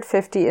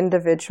 150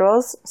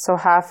 individuals, so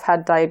half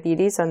had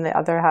diabetes and the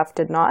other half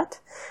did not,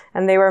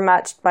 and they were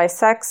matched by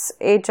sex,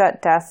 age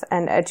at death,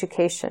 and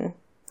education.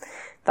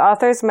 The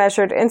authors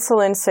measured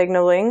insulin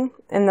signaling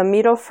in the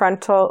middle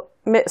frontal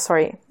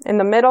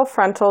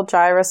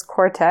gyrus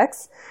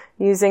cortex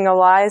using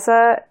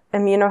ELISA,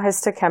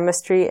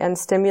 immunohistochemistry, and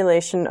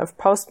stimulation of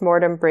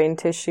postmortem brain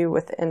tissue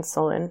with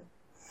insulin.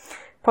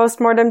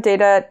 Postmortem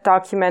data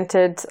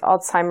documented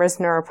Alzheimer's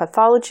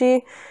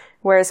neuropathology,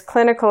 whereas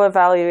clinical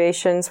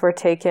evaluations were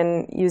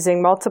taken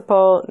using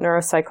multiple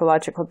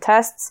neuropsychological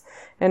tests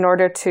in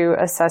order to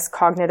assess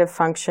cognitive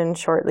function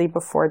shortly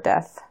before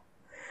death.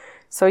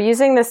 So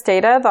using this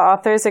data, the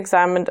authors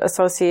examined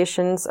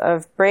associations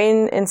of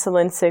brain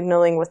insulin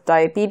signaling with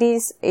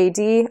diabetes, AD,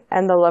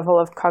 and the level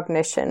of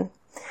cognition.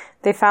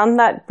 They found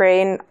that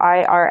brain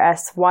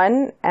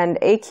IRS1 and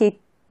AKT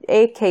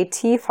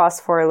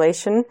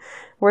phosphorylation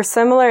were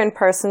similar in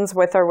persons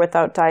with or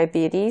without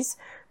diabetes,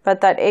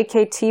 but that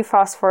AKT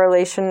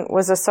phosphorylation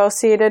was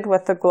associated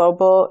with the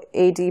global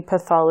AD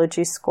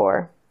pathology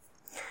score.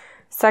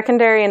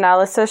 Secondary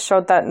analysis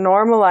showed that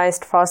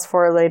normalized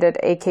phosphorylated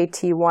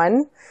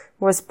AKT1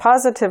 was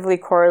positively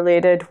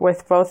correlated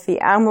with both the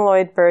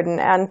amyloid burden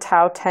and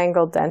tau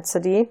tangle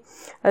density,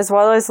 as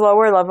well as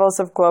lower levels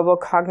of global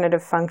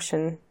cognitive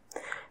function.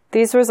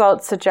 These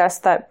results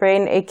suggest that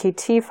brain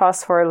AKT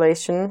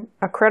phosphorylation,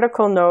 a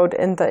critical node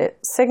in the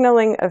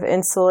signaling of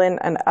insulin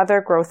and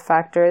other growth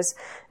factors,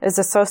 is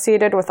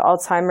associated with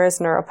Alzheimer's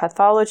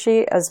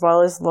neuropathology as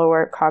well as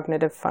lower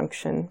cognitive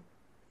function.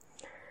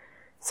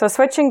 So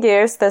switching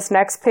gears, this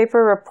next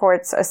paper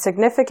reports a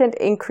significant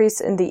increase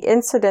in the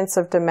incidence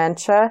of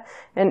dementia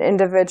in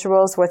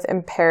individuals with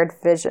impaired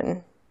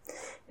vision.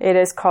 It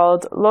is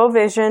called Low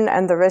Vision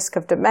and the Risk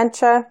of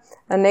Dementia,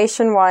 a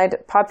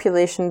nationwide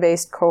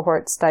population-based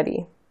cohort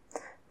study.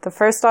 The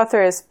first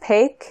author is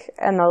Paik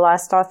and the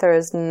last author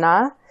is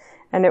Na,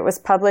 and it was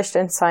published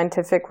in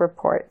Scientific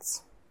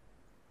Reports.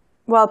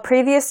 While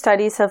previous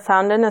studies have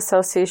found an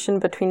association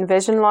between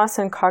vision loss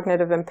and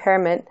cognitive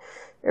impairment,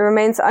 it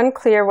remains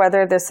unclear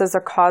whether this is a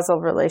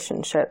causal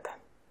relationship.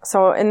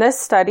 So in this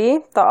study,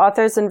 the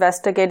authors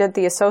investigated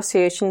the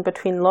association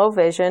between low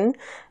vision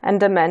and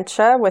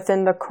dementia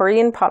within the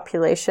Korean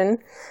population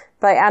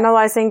by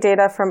analyzing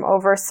data from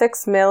over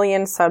 6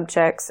 million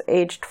subjects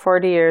aged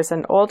 40 years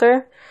and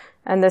older,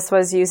 and this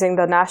was using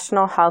the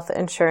National Health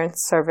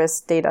Insurance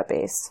Service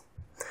database.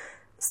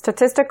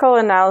 Statistical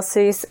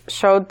analyses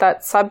showed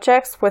that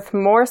subjects with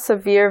more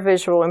severe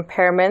visual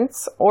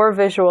impairments or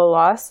visual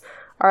loss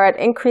are at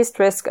increased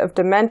risk of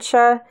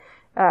dementia,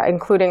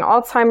 including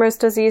Alzheimer's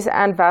disease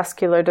and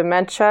vascular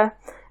dementia,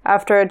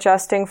 after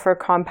adjusting for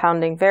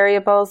compounding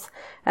variables,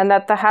 and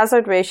that the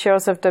hazard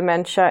ratios of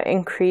dementia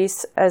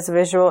increase as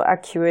visual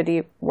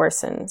acuity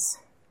worsens.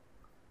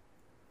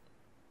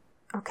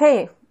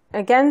 Okay,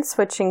 again,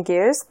 switching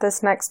gears,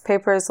 this next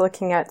paper is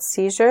looking at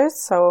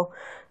seizures, so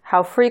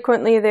how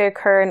frequently they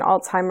occur in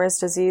Alzheimer's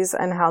disease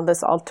and how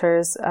this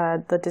alters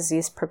the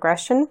disease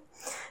progression.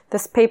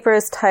 This paper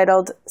is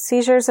titled,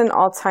 Seizures in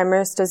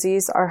Alzheimer's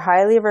Disease are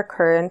Highly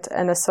Recurrent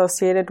and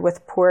Associated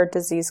with Poor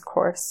Disease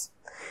Course.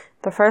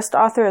 The first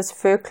author is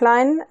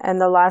Vöcklein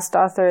and the last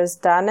author is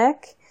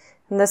Danek,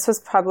 and this was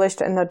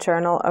published in the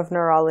Journal of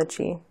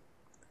Neurology.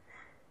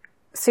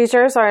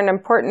 Seizures are an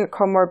important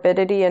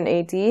comorbidity in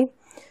AD,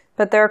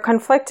 but there are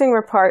conflicting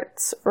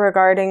reports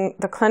regarding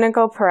the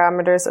clinical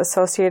parameters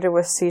associated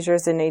with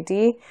seizures in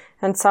AD,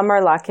 and some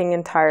are lacking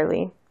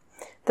entirely.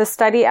 The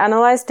study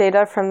analyzed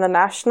data from the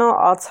National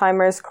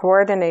Alzheimer's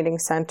Coordinating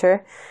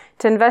Center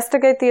to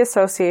investigate the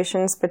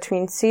associations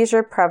between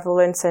seizure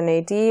prevalence in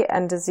AD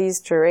and disease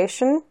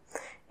duration,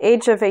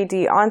 age of AD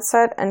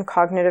onset, and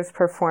cognitive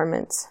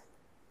performance.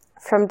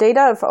 From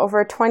data of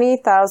over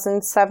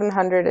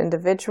 20,700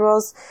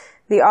 individuals,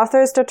 the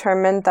authors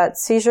determined that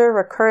seizure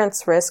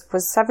recurrence risk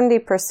was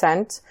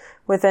 70%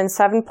 within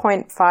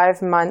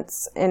 7.5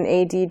 months in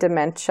AD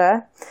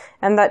dementia,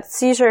 and that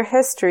seizure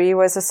history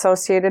was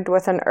associated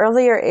with an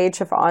earlier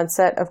age of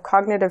onset of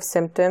cognitive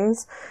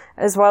symptoms,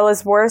 as well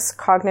as worse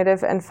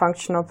cognitive and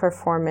functional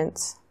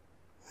performance.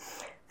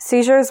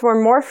 Seizures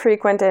were more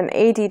frequent in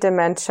AD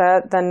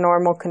dementia than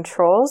normal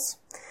controls,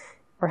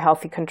 or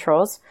healthy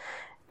controls,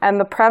 and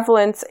the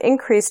prevalence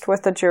increased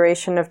with the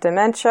duration of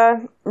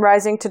dementia,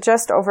 rising to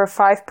just over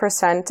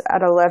 5%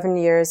 at 11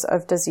 years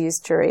of disease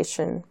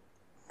duration.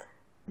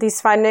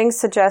 These findings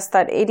suggest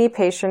that AD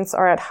patients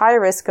are at high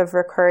risk of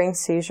recurring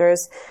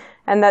seizures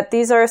and that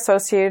these are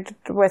associated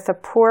with a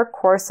poor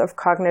course of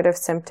cognitive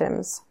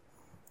symptoms.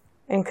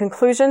 In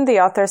conclusion, the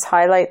authors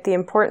highlight the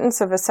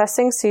importance of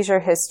assessing seizure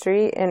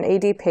history in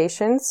AD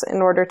patients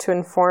in order to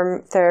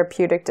inform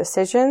therapeutic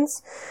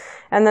decisions,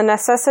 and the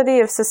necessity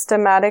of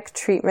systematic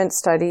treatment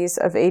studies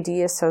of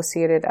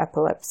AD-associated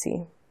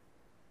epilepsy.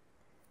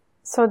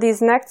 So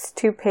these next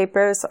two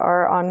papers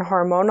are on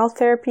hormonal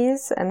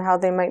therapies and how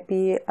they might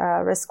be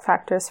risk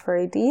factors for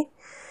AD.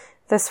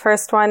 This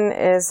first one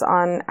is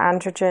on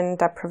androgen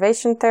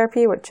deprivation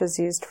therapy, which is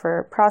used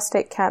for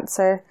prostate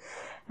cancer.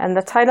 And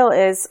the title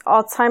is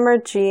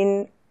Alzheimer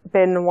gene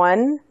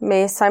BIN1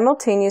 may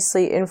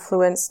simultaneously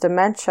influence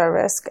dementia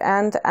risk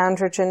and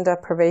androgen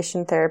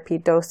deprivation therapy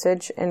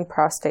dosage in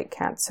prostate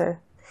cancer.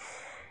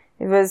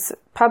 It was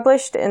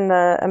published in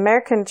the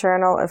American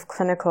Journal of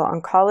Clinical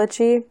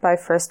Oncology by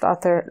first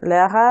author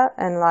Lehrer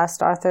and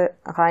last author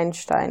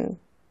Reinstein.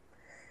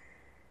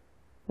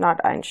 Not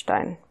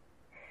Einstein.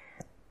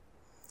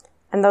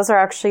 And those are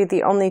actually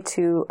the only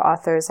two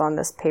authors on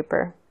this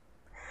paper.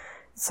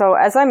 So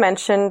as I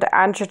mentioned,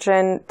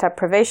 androgen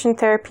deprivation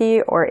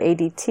therapy, or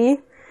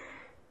ADT,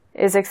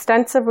 is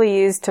extensively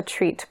used to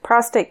treat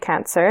prostate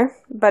cancer,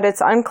 but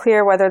it's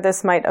unclear whether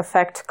this might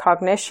affect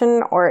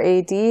cognition or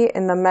AD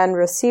in the men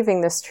receiving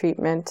this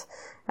treatment,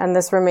 and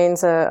this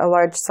remains a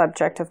large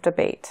subject of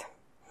debate.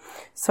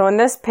 So in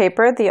this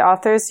paper, the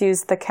authors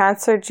used the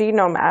Cancer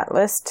Genome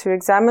Atlas to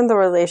examine the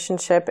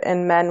relationship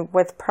in men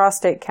with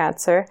prostate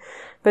cancer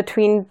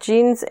between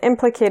genes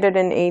implicated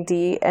in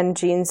AD and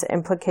genes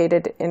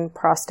implicated in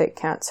prostate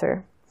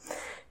cancer.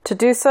 To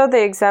do so,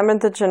 they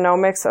examined the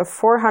genomics of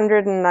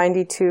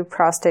 492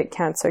 prostate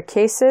cancer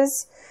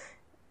cases,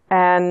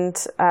 and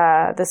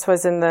this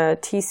was in the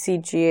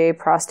TCGA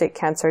prostate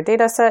cancer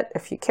dataset,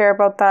 if you care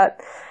about that.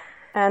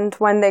 And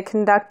when they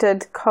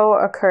conducted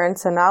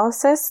co-occurrence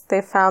analysis, they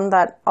found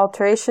that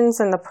alterations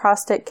in the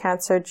prostate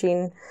cancer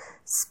gene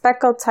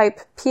speckle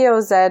type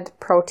POZ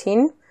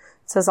protein,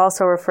 this is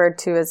also referred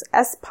to as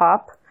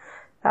SPOP,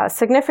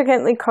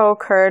 significantly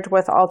co-occurred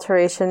with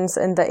alterations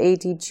in the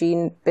AD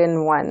gene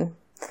BIN1.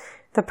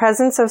 The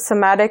presence of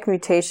somatic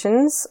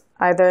mutations,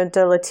 either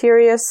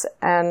deleterious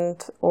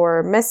and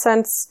or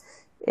missense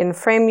in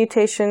frame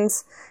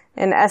mutations,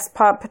 in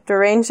SPOP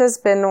deranges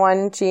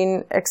BIN1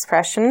 gene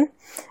expression,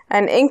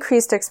 and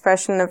increased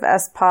expression of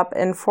SPOP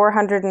in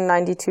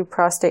 492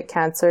 prostate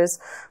cancers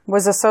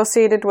was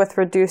associated with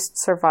reduced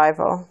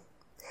survival.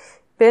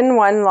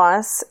 BIN1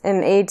 loss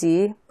in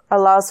AD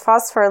allows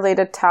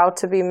phosphorylated tau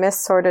to be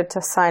missorted to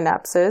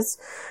synapses,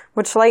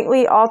 which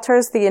likely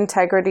alters the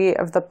integrity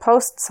of the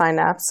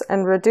post-synapse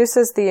and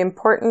reduces the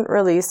important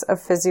release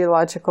of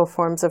physiological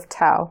forms of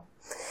tau.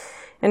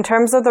 In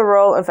terms of the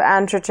role of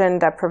androgen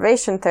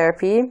deprivation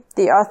therapy,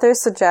 the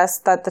authors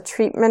suggest that the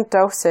treatment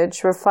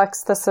dosage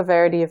reflects the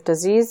severity of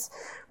disease,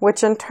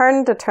 which is in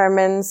turn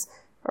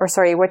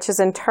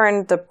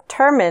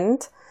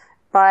determined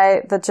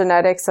by the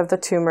genetics of the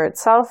tumor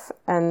itself,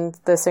 and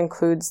this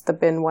includes the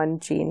BIN1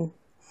 gene.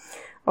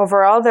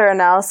 Overall, their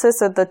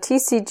analysis of the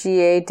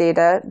TCGA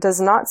data does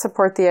not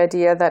support the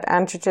idea that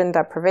androgen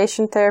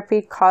deprivation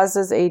therapy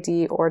causes AD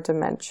or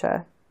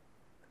dementia.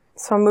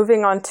 So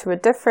moving on to a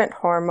different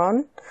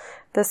hormone,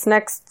 this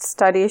next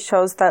study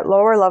shows that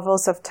lower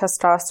levels of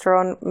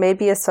testosterone may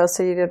be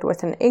associated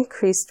with an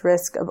increased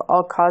risk of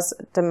all-cause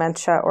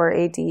dementia or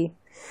AD.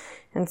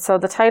 And so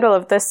the title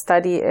of this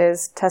study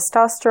is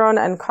Testosterone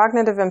and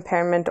Cognitive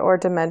Impairment or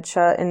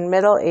Dementia in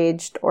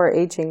Middle-Aged or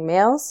Aging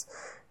Males,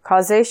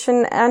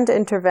 Causation and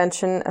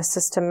Intervention, a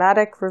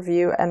Systematic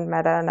Review and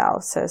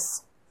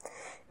Meta-Analysis.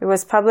 It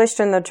was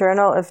published in the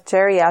Journal of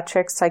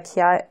Geriatric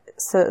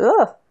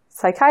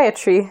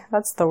Psychiatry,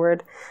 that's the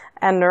word,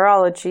 and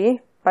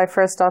Neurology by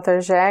first author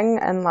Zhang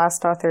and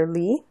last author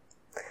Li.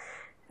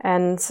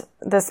 And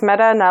this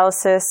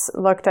meta-analysis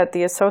looked at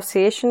the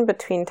association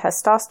between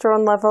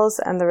testosterone levels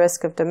and the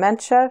risk of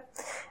dementia,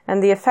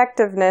 and the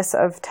effectiveness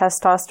of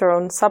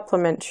testosterone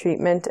supplement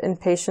treatment in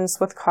patients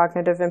with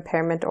cognitive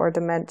impairment or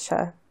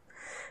dementia.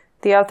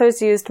 The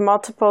authors used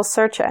multiple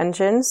search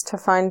engines to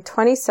find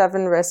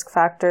 27 risk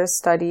factors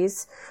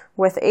studies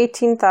with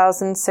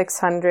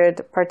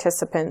 18,600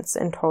 participants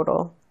in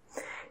total.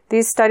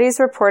 These studies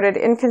reported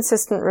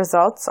inconsistent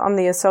results on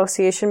the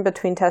association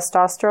between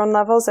testosterone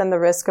levels and the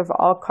risk of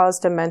all-cause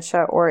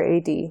dementia or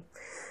AD.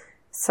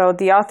 So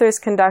the authors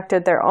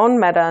conducted their own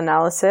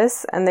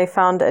meta-analysis, and they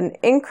found an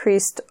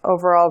increased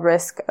overall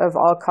risk of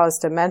all-cause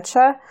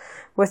dementia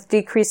with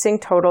decreasing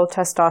total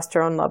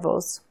testosterone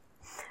levels.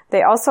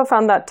 They also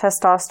found that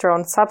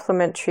testosterone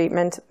supplement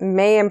treatment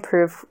may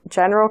improve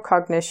general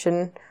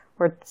cognition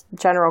or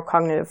general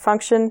cognitive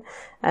function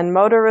and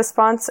motor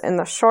response in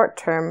the short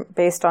term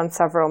based on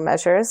several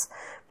measures,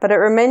 but it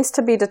remains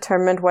to be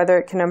determined whether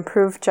it can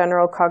improve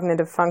general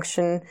cognitive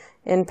function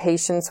in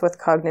patients with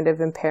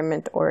cognitive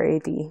impairment or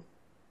AD.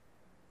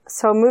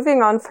 So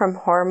moving on from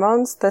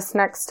hormones, this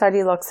next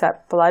study looks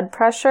at blood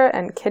pressure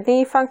and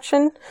kidney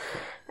function.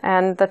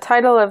 And the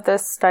title of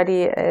this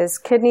study is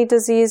Kidney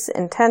Disease,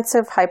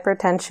 Intensive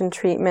Hypertension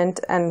Treatment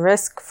and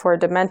Risk for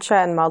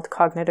Dementia and Mild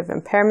Cognitive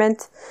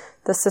Impairment,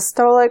 the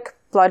Systolic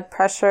Blood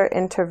Pressure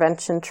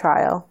Intervention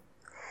Trial.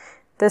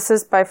 This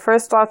is by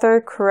first author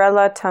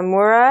Kurella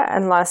Tamura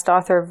and last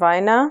author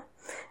Vaina,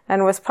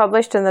 and was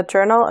published in the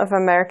Journal of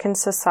American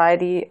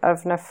Society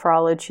of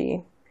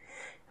Nephrology.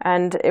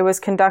 And it was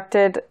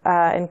conducted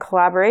in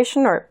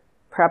collaboration, or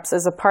perhaps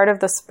as a part of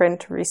the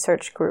SPRINT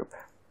research group.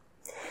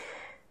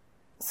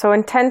 So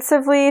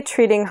intensively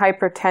treating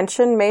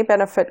hypertension may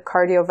benefit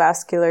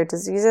cardiovascular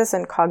diseases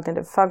and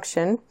cognitive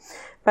function,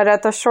 but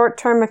at the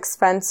short-term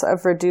expense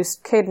of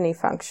reduced kidney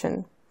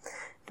function.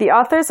 The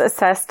authors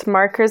assessed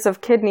markers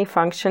of kidney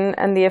function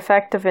and the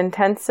effect of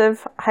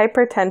intensive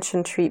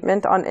hypertension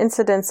treatment on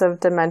incidence of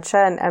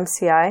dementia and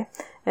MCI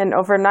in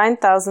over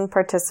 9,000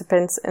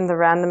 participants in the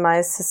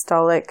randomized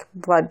systolic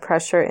blood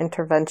pressure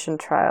intervention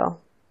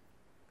trial.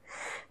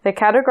 They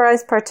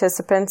categorized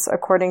participants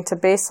according to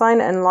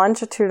baseline and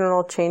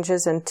longitudinal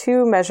changes in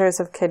two measures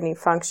of kidney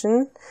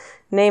function,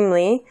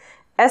 namely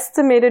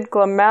estimated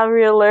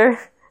glomerular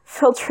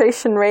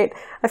filtration rate.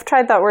 I've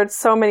tried that word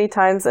so many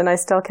times and I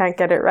still can't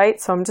get it right,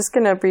 so I'm just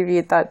going to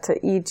abbreviate that to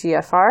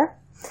eGFR.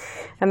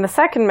 And the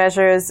second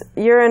measure is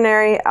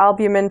urinary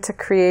albumin to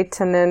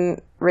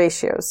creatinine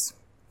ratios.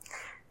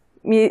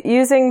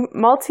 Using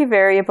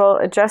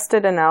multivariable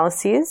adjusted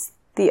analyses,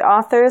 the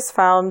authors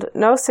found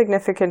no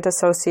significant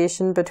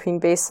association between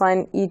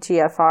baseline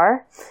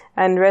eGFR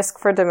and risk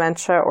for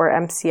dementia or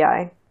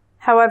MCI.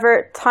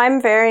 However,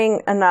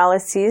 time-varying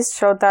analyses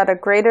showed that a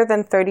greater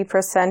than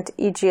 30%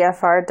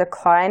 eGFR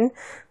decline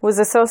was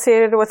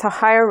associated with a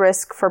higher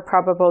risk for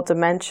probable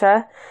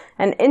dementia,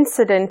 and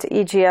incident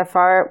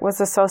eGFR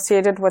was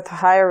associated with a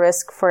higher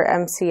risk for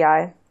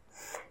MCI.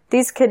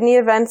 These kidney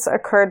events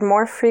occurred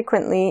more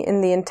frequently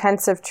in the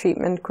intensive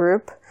treatment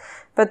group,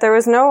 but there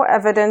was no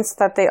evidence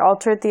that they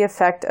altered the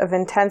effect of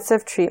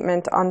intensive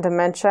treatment on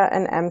dementia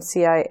and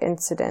MCI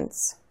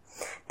incidence.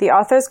 The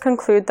authors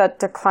conclude that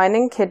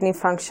declining kidney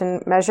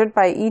function measured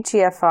by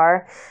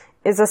eGFR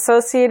is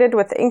associated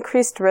with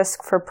increased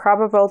risk for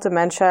probable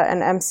dementia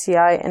and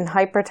MCI in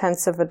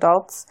hypertensive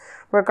adults,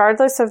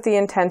 regardless of the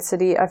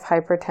intensity of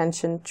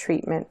hypertension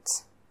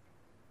treatment.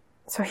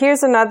 So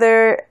here's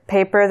another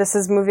paper. This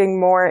is moving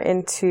more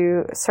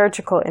into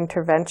surgical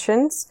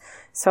interventions.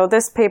 So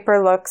this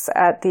paper looks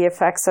at the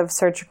effects of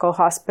surgical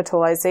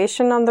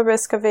hospitalization on the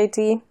risk of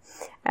AD.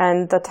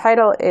 And the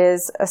title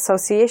is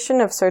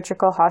Association of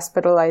Surgical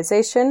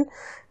Hospitalization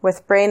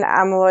with Brain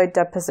Amyloid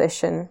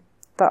Deposition,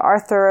 the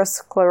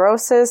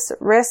Atherosclerosis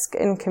Risk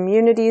in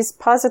Communities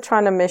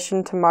Positron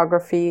Emission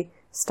Tomography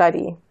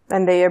Study.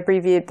 And they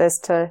abbreviate this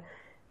to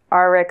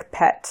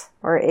ARIC-PET,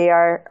 or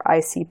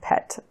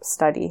ARIC-PET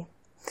study.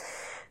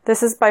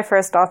 This is by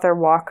first author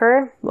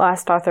Walker,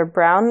 last author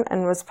Brown,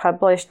 and was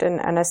published in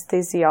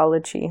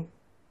Anesthesiology.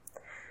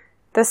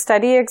 The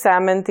study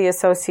examined the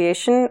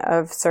association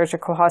of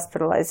surgical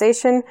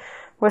hospitalization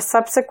with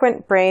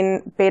subsequent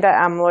brain beta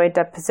amyloid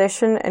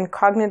deposition in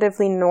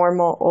cognitively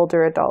normal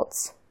older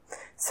adults.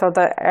 So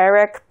the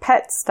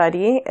ARIC-PET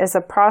study is a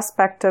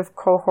prospective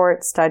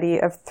cohort study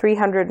of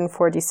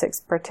 346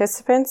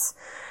 participants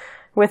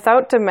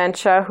without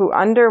dementia who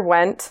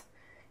underwent,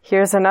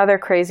 here's another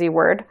crazy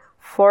word,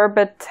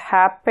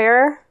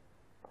 florbetapir.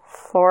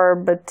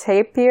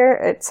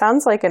 It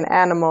sounds like an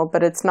animal,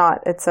 but it's not.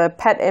 It's a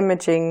PET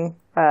imaging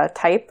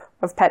type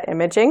of PET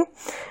imaging.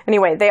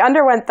 Anyway, they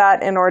underwent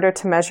that in order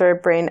to measure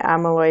brain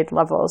amyloid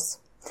levels.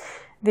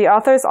 The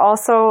authors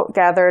also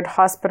gathered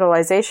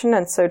hospitalization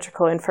and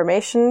surgical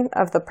information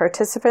of the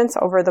participants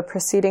over the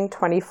preceding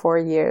 24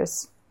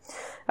 years.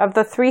 Of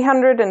the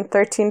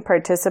 313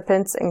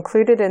 participants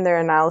included in their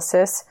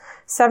analysis,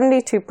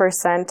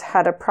 72%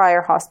 had a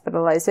prior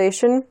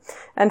hospitalization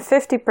and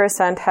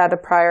 50% had a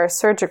prior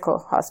surgical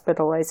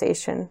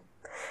hospitalization.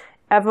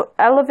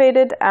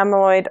 Elevated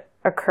amyloid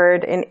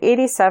occurred in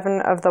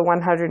 87 of the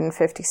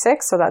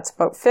 156, so that's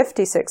about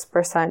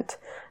 56%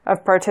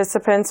 of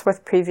participants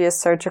with previous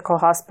surgical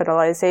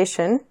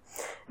hospitalization,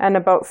 and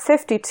about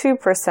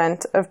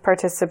 52% of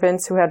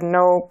participants who had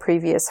no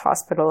previous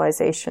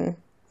hospitalization.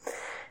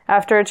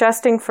 After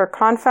adjusting for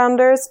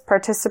confounders,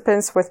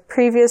 participants with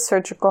previous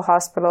surgical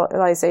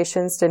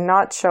hospitalizations did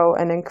not show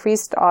an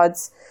increased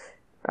odds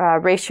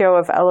ratio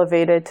of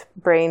elevated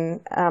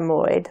brain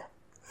amyloid.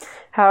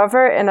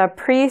 However, in a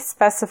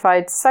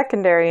pre-specified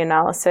secondary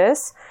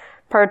analysis,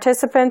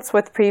 participants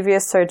with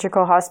previous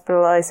surgical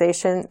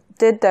hospitalization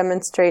did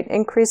demonstrate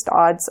increased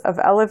odds of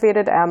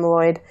elevated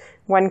amyloid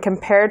when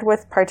compared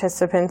with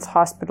participants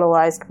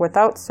hospitalized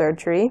without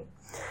surgery,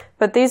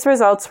 but these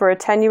results were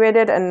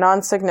attenuated and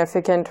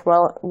non-significant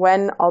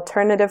when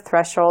alternative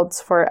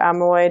thresholds for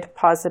amyloid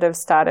positive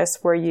status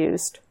were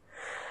used.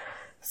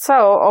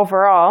 So,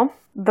 overall,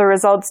 the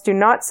results do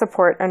not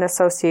support an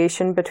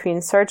association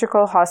between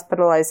surgical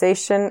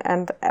hospitalization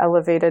and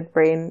elevated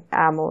brain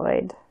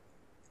amyloid.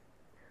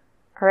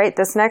 All right,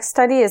 this next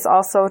study is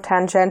also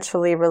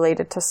tangentially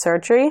related to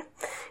surgery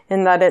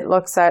in that it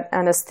looks at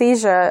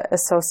anesthesia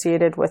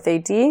associated with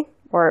AD,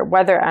 or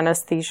whether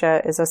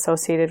anesthesia is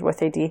associated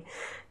with AD,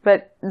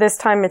 but this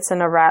time it's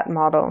in a rat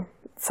model.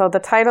 So the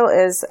title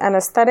is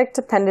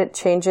Anesthetic-Dependent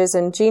Changes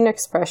in Gene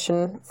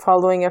Expression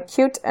Following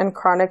Acute and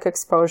Chronic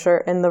Exposure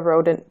in the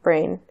Rodent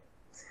Brain.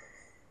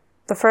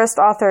 The first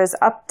author is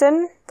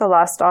Upton, the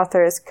last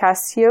author is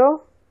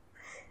Cascio,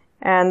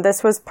 and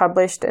this was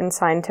published in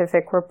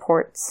Scientific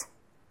Reports.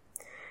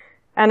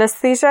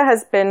 Anesthesia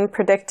has been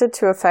predicted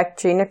to affect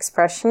gene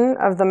expression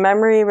of the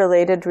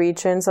memory-related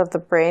regions of the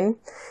brain,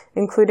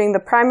 including the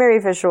primary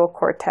visual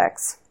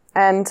cortex,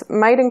 and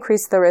might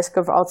increase the risk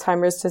of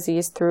Alzheimer's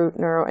disease through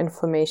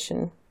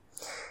neuroinflammation.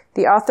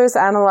 The authors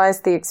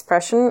analyzed the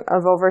expression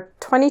of over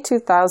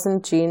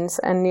 22,000 genes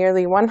and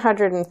nearly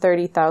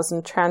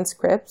 130,000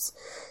 transcripts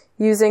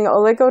using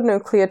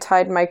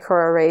oligonucleotide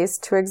microarrays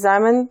to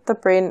examine the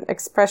brain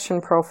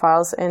expression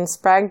profiles in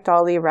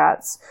Sprague-Dawley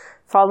rats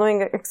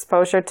following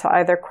exposure to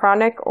either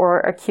chronic or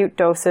acute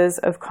doses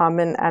of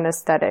common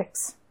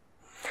anesthetics.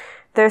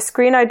 Their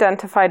screen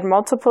identified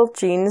multiple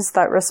genes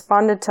that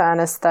responded to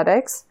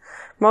anesthetics,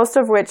 most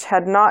of which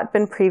had not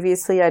been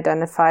previously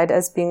identified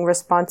as being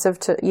responsive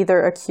to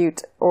either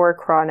acute or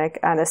chronic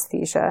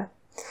anesthesia.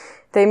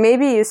 They may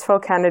be useful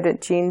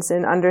candidate genes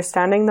in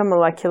understanding the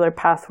molecular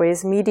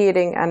pathways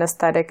mediating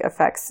anesthetic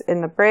effects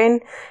in the brain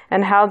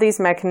and how these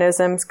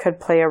mechanisms could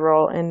play a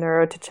role in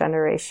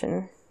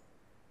neurodegeneration.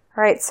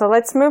 All right, so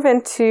let's move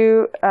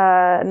into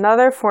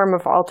another form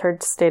of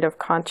altered state of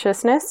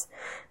consciousness.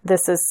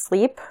 This is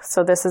sleep.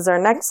 So this is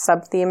our next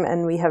subtheme,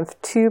 and we have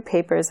 2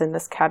 papers in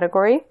this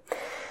category.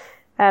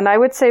 And I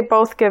would say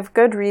both give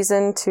good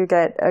reason to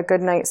get a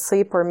good night's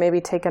sleep or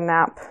maybe take a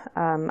nap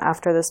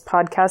after this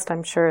podcast.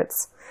 I'm sure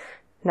it's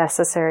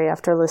necessary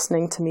after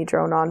listening to me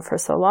drone on for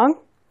so long.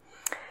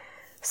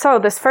 So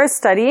this first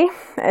study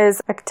is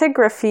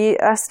actigraphy,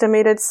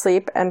 estimated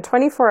sleep, and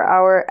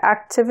 24-hour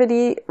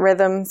activity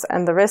rhythms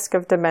and the risk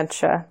of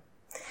dementia.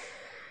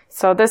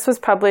 So this was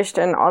published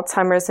in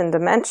Alzheimer's and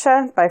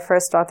Dementia by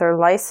first author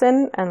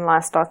Lyson and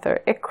last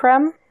author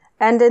Ikram.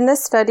 And in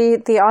this study,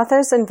 the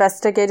authors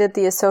investigated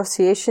the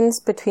associations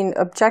between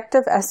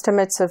objective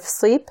estimates of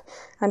sleep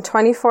and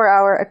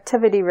 24-hour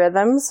activity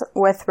rhythms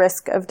with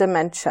risk of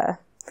dementia.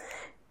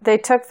 They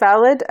took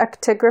valid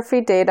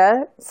actigraphy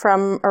data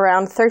from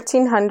around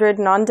 1,300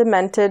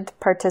 non-demented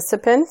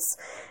participants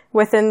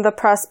within the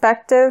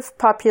prospective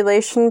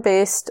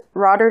population-based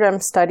Rotterdam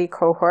study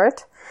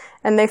cohort,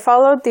 and they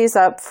followed these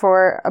up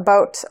for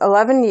about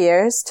 11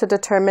 years to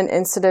determine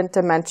incident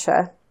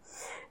dementia.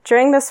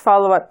 During this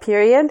follow-up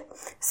period,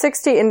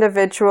 60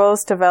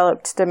 individuals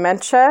developed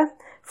dementia,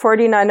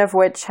 49 of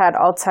which had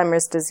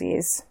Alzheimer's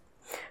disease.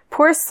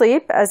 Poor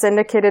sleep, as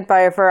indicated by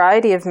a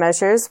variety of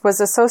measures,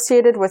 was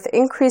associated with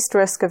increased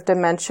risk of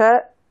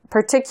dementia,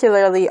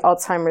 particularly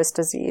Alzheimer's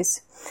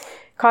disease.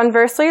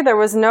 Conversely, there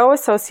was no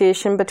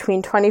association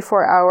between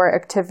 24-hour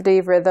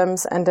activity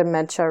rhythms and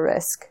dementia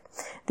risk.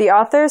 The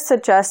authors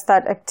suggest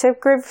that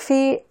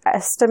actigraphy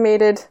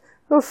estimated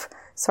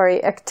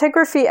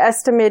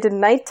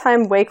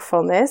nighttime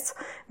wakefulness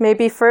may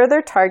be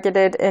further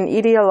targeted in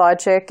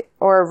etiologic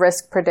or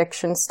risk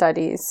prediction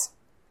studies.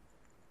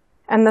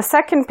 And the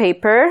second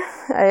paper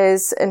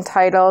is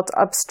entitled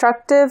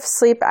Obstructive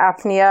Sleep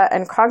Apnea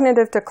and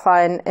Cognitive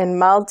Decline in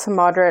Mild to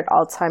Moderate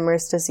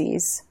Alzheimer's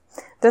Disease.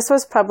 This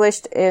was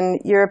published in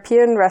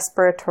European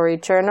Respiratory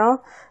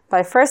Journal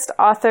by first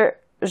author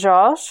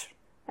Georges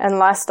and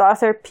last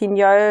author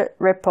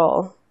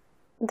Pignol-Ripoll.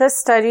 This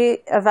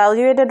study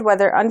evaluated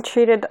whether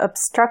untreated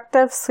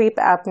obstructive sleep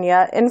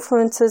apnea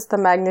influences the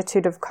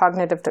magnitude of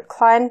cognitive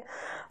decline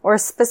or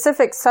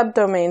specific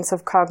subdomains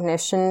of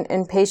cognition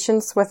in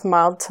patients with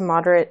mild to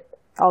moderate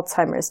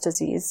Alzheimer's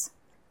disease.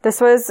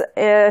 This was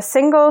a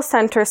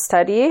single-center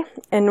study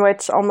in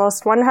which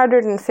almost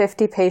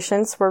 150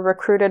 patients were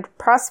recruited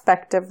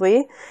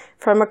prospectively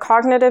from a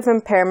cognitive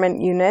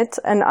impairment unit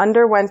and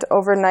underwent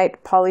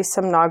overnight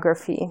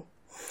polysomnography.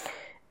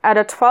 At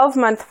a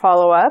 12-month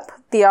follow-up,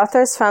 the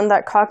authors found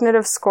that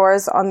cognitive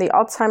scores on the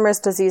Alzheimer's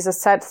Disease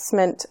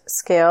Assessment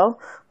Scale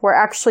were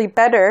actually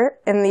better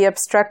in the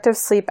obstructive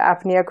sleep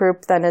apnea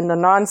group than in the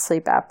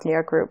non-sleep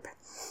apnea group.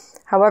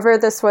 However,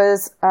 this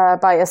was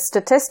by a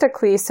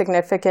statistically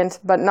significant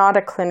but not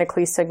a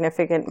clinically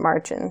significant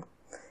margin.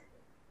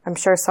 I'm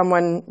sure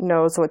someone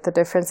knows what the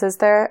difference is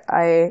there.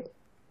 I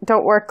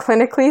don't work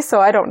clinically, so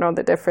I don't know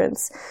the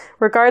difference.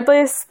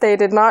 Regardless, they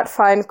did not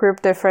find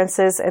group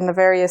differences in the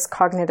various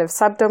cognitive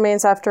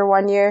subdomains after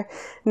 1 year,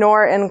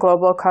 nor in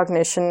global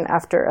cognition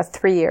after a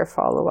 3-year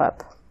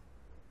follow-up.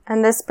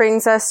 And this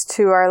brings us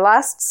to our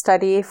last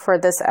study for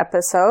this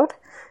episode.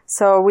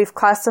 So we've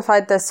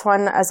classified this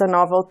one as a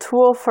novel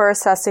tool for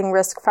assessing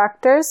risk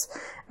factors.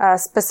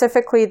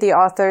 Specifically, the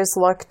authors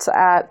looked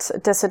at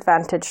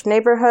disadvantaged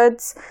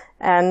neighborhoods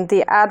and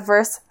the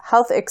adverse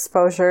health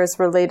exposures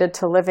related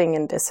to living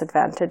in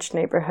disadvantaged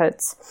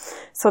neighborhoods.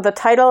 So the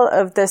title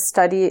of this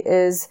study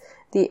is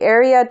The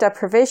Area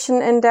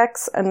Deprivation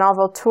Index, a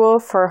novel tool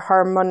for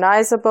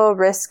harmonizable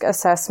risk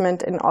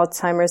assessment in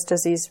Alzheimer's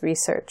disease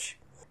research.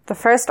 The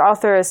first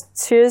author is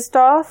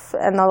Tjusdorf,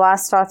 and the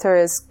last author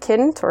is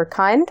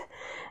Kind,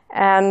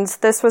 and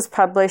this was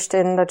published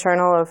in the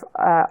Journal of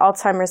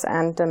Alzheimer's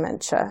and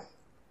Dementia.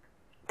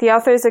 The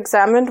authors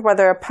examined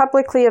whether a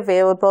publicly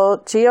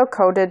available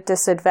geocoded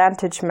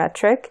disadvantage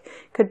metric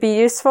could be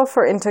useful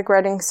for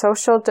integrating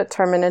social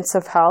determinants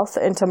of health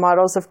into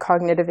models of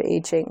cognitive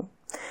aging.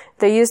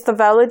 They used the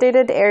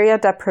validated Area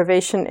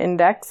Deprivation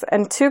Index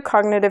and 2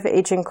 cognitive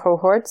aging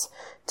cohorts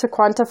to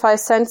quantify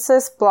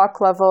census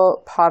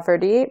block-level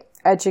poverty,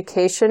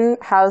 education,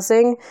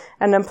 housing,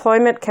 and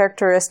employment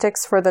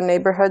characteristics for the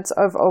neighborhoods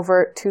of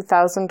over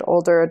 2,000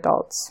 older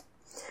adults.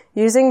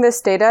 Using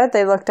this data,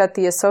 they looked at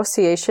the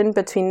association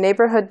between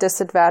neighborhood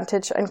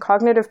disadvantage and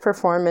cognitive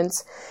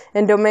performance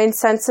in domains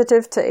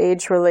sensitive to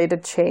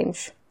age-related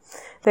change.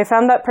 They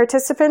found that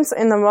participants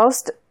in the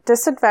most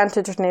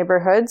disadvantaged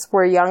neighborhoods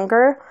were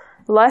younger,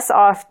 less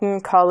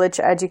often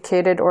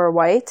college-educated or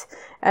white,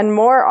 and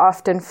more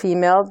often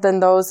female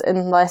than those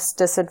in less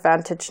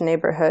disadvantaged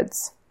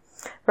neighborhoods.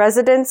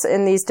 Residents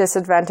in these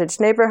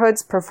disadvantaged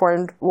neighborhoods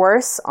performed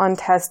worse on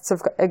tests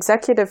of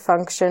executive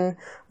function,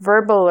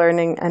 verbal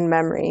learning, and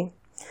memory.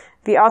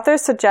 The author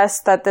suggests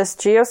that this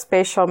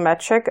geospatial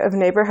metric of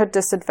neighborhood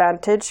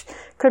disadvantage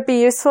could be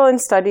useful in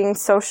studying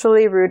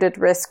socially rooted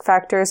risk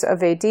factors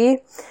of AD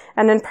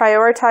and in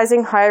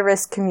prioritizing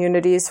high-risk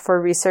communities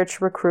for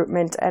research,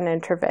 recruitment, and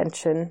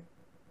intervention.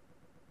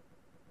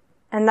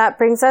 And that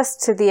brings us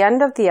to the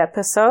end of the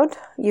episode.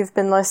 You've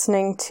been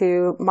listening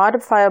to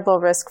Modifiable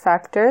Risk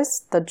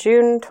Factors, the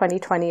June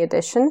 2020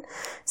 edition.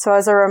 So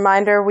as a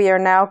reminder, we are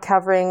now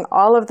covering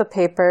all of the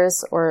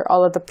papers or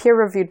all of the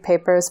peer-reviewed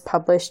papers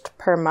published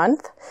per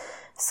month.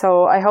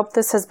 So I hope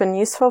this has been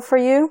useful for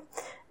you,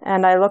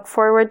 and I look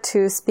forward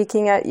to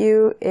speaking at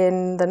you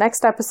in the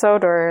next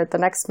episode or the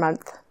next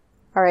month.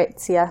 All right,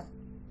 see ya.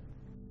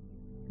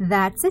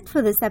 That's it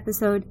for this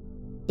episode.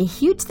 A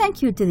huge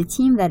thank you to the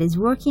team that is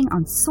working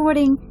on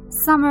sorting,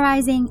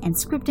 summarizing, and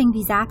scripting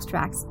these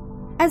abstracts,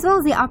 as well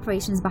as the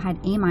operations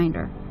behind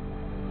Aminder.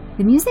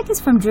 The music is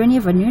from Journey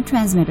of a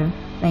Neurotransmitter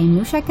by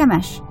Anusha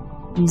Kamesh,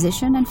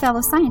 musician and fellow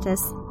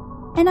scientist,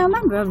 and now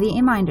member of the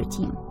Aminder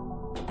team.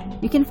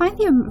 You can find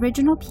the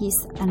original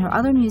piece and her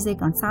other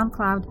music on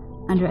SoundCloud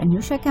under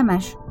Anusha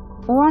Kamesh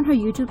or on her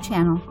YouTube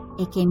channel,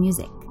 AK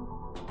Music.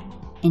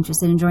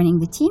 Interested in joining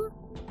the team?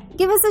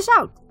 Give us a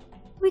shout!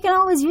 We can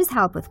always use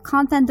help with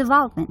content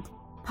development,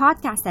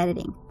 podcast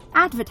editing,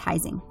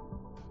 advertising,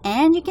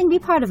 and you can be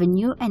part of a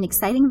new and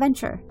exciting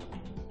venture.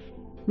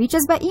 Reach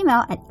us by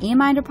email at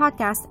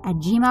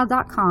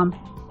aminderpodcast@gmail.com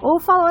or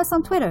follow us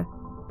on Twitter.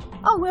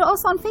 Oh, we're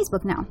also on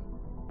Facebook now.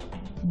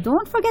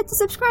 Don't forget to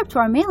subscribe to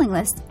our mailing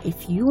list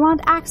if you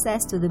want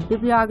access to the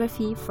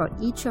bibliography for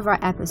each of our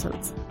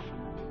episodes.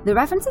 The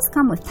references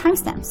come with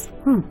timestamps.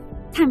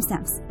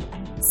 Timestamps.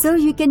 So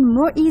you can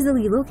more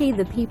easily locate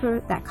the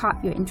paper that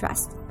caught your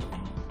interest.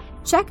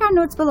 Check our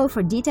notes below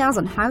for details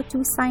on how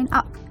to sign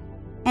up.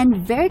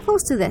 And very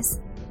close to this,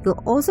 you'll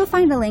also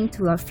find a link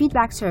to our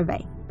feedback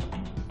survey.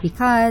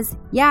 Because,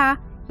 your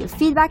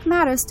feedback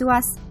matters to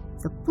us.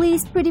 So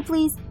please, pretty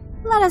please,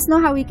 let us know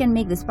how we can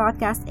make this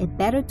podcast a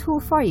better tool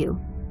for you.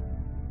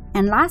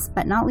 And last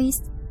but not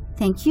least,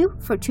 thank you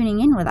for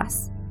tuning in with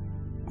us.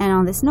 And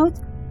on this note,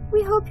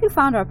 we hope you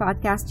found our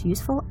podcast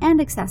useful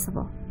and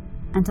accessible.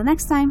 Until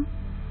next time.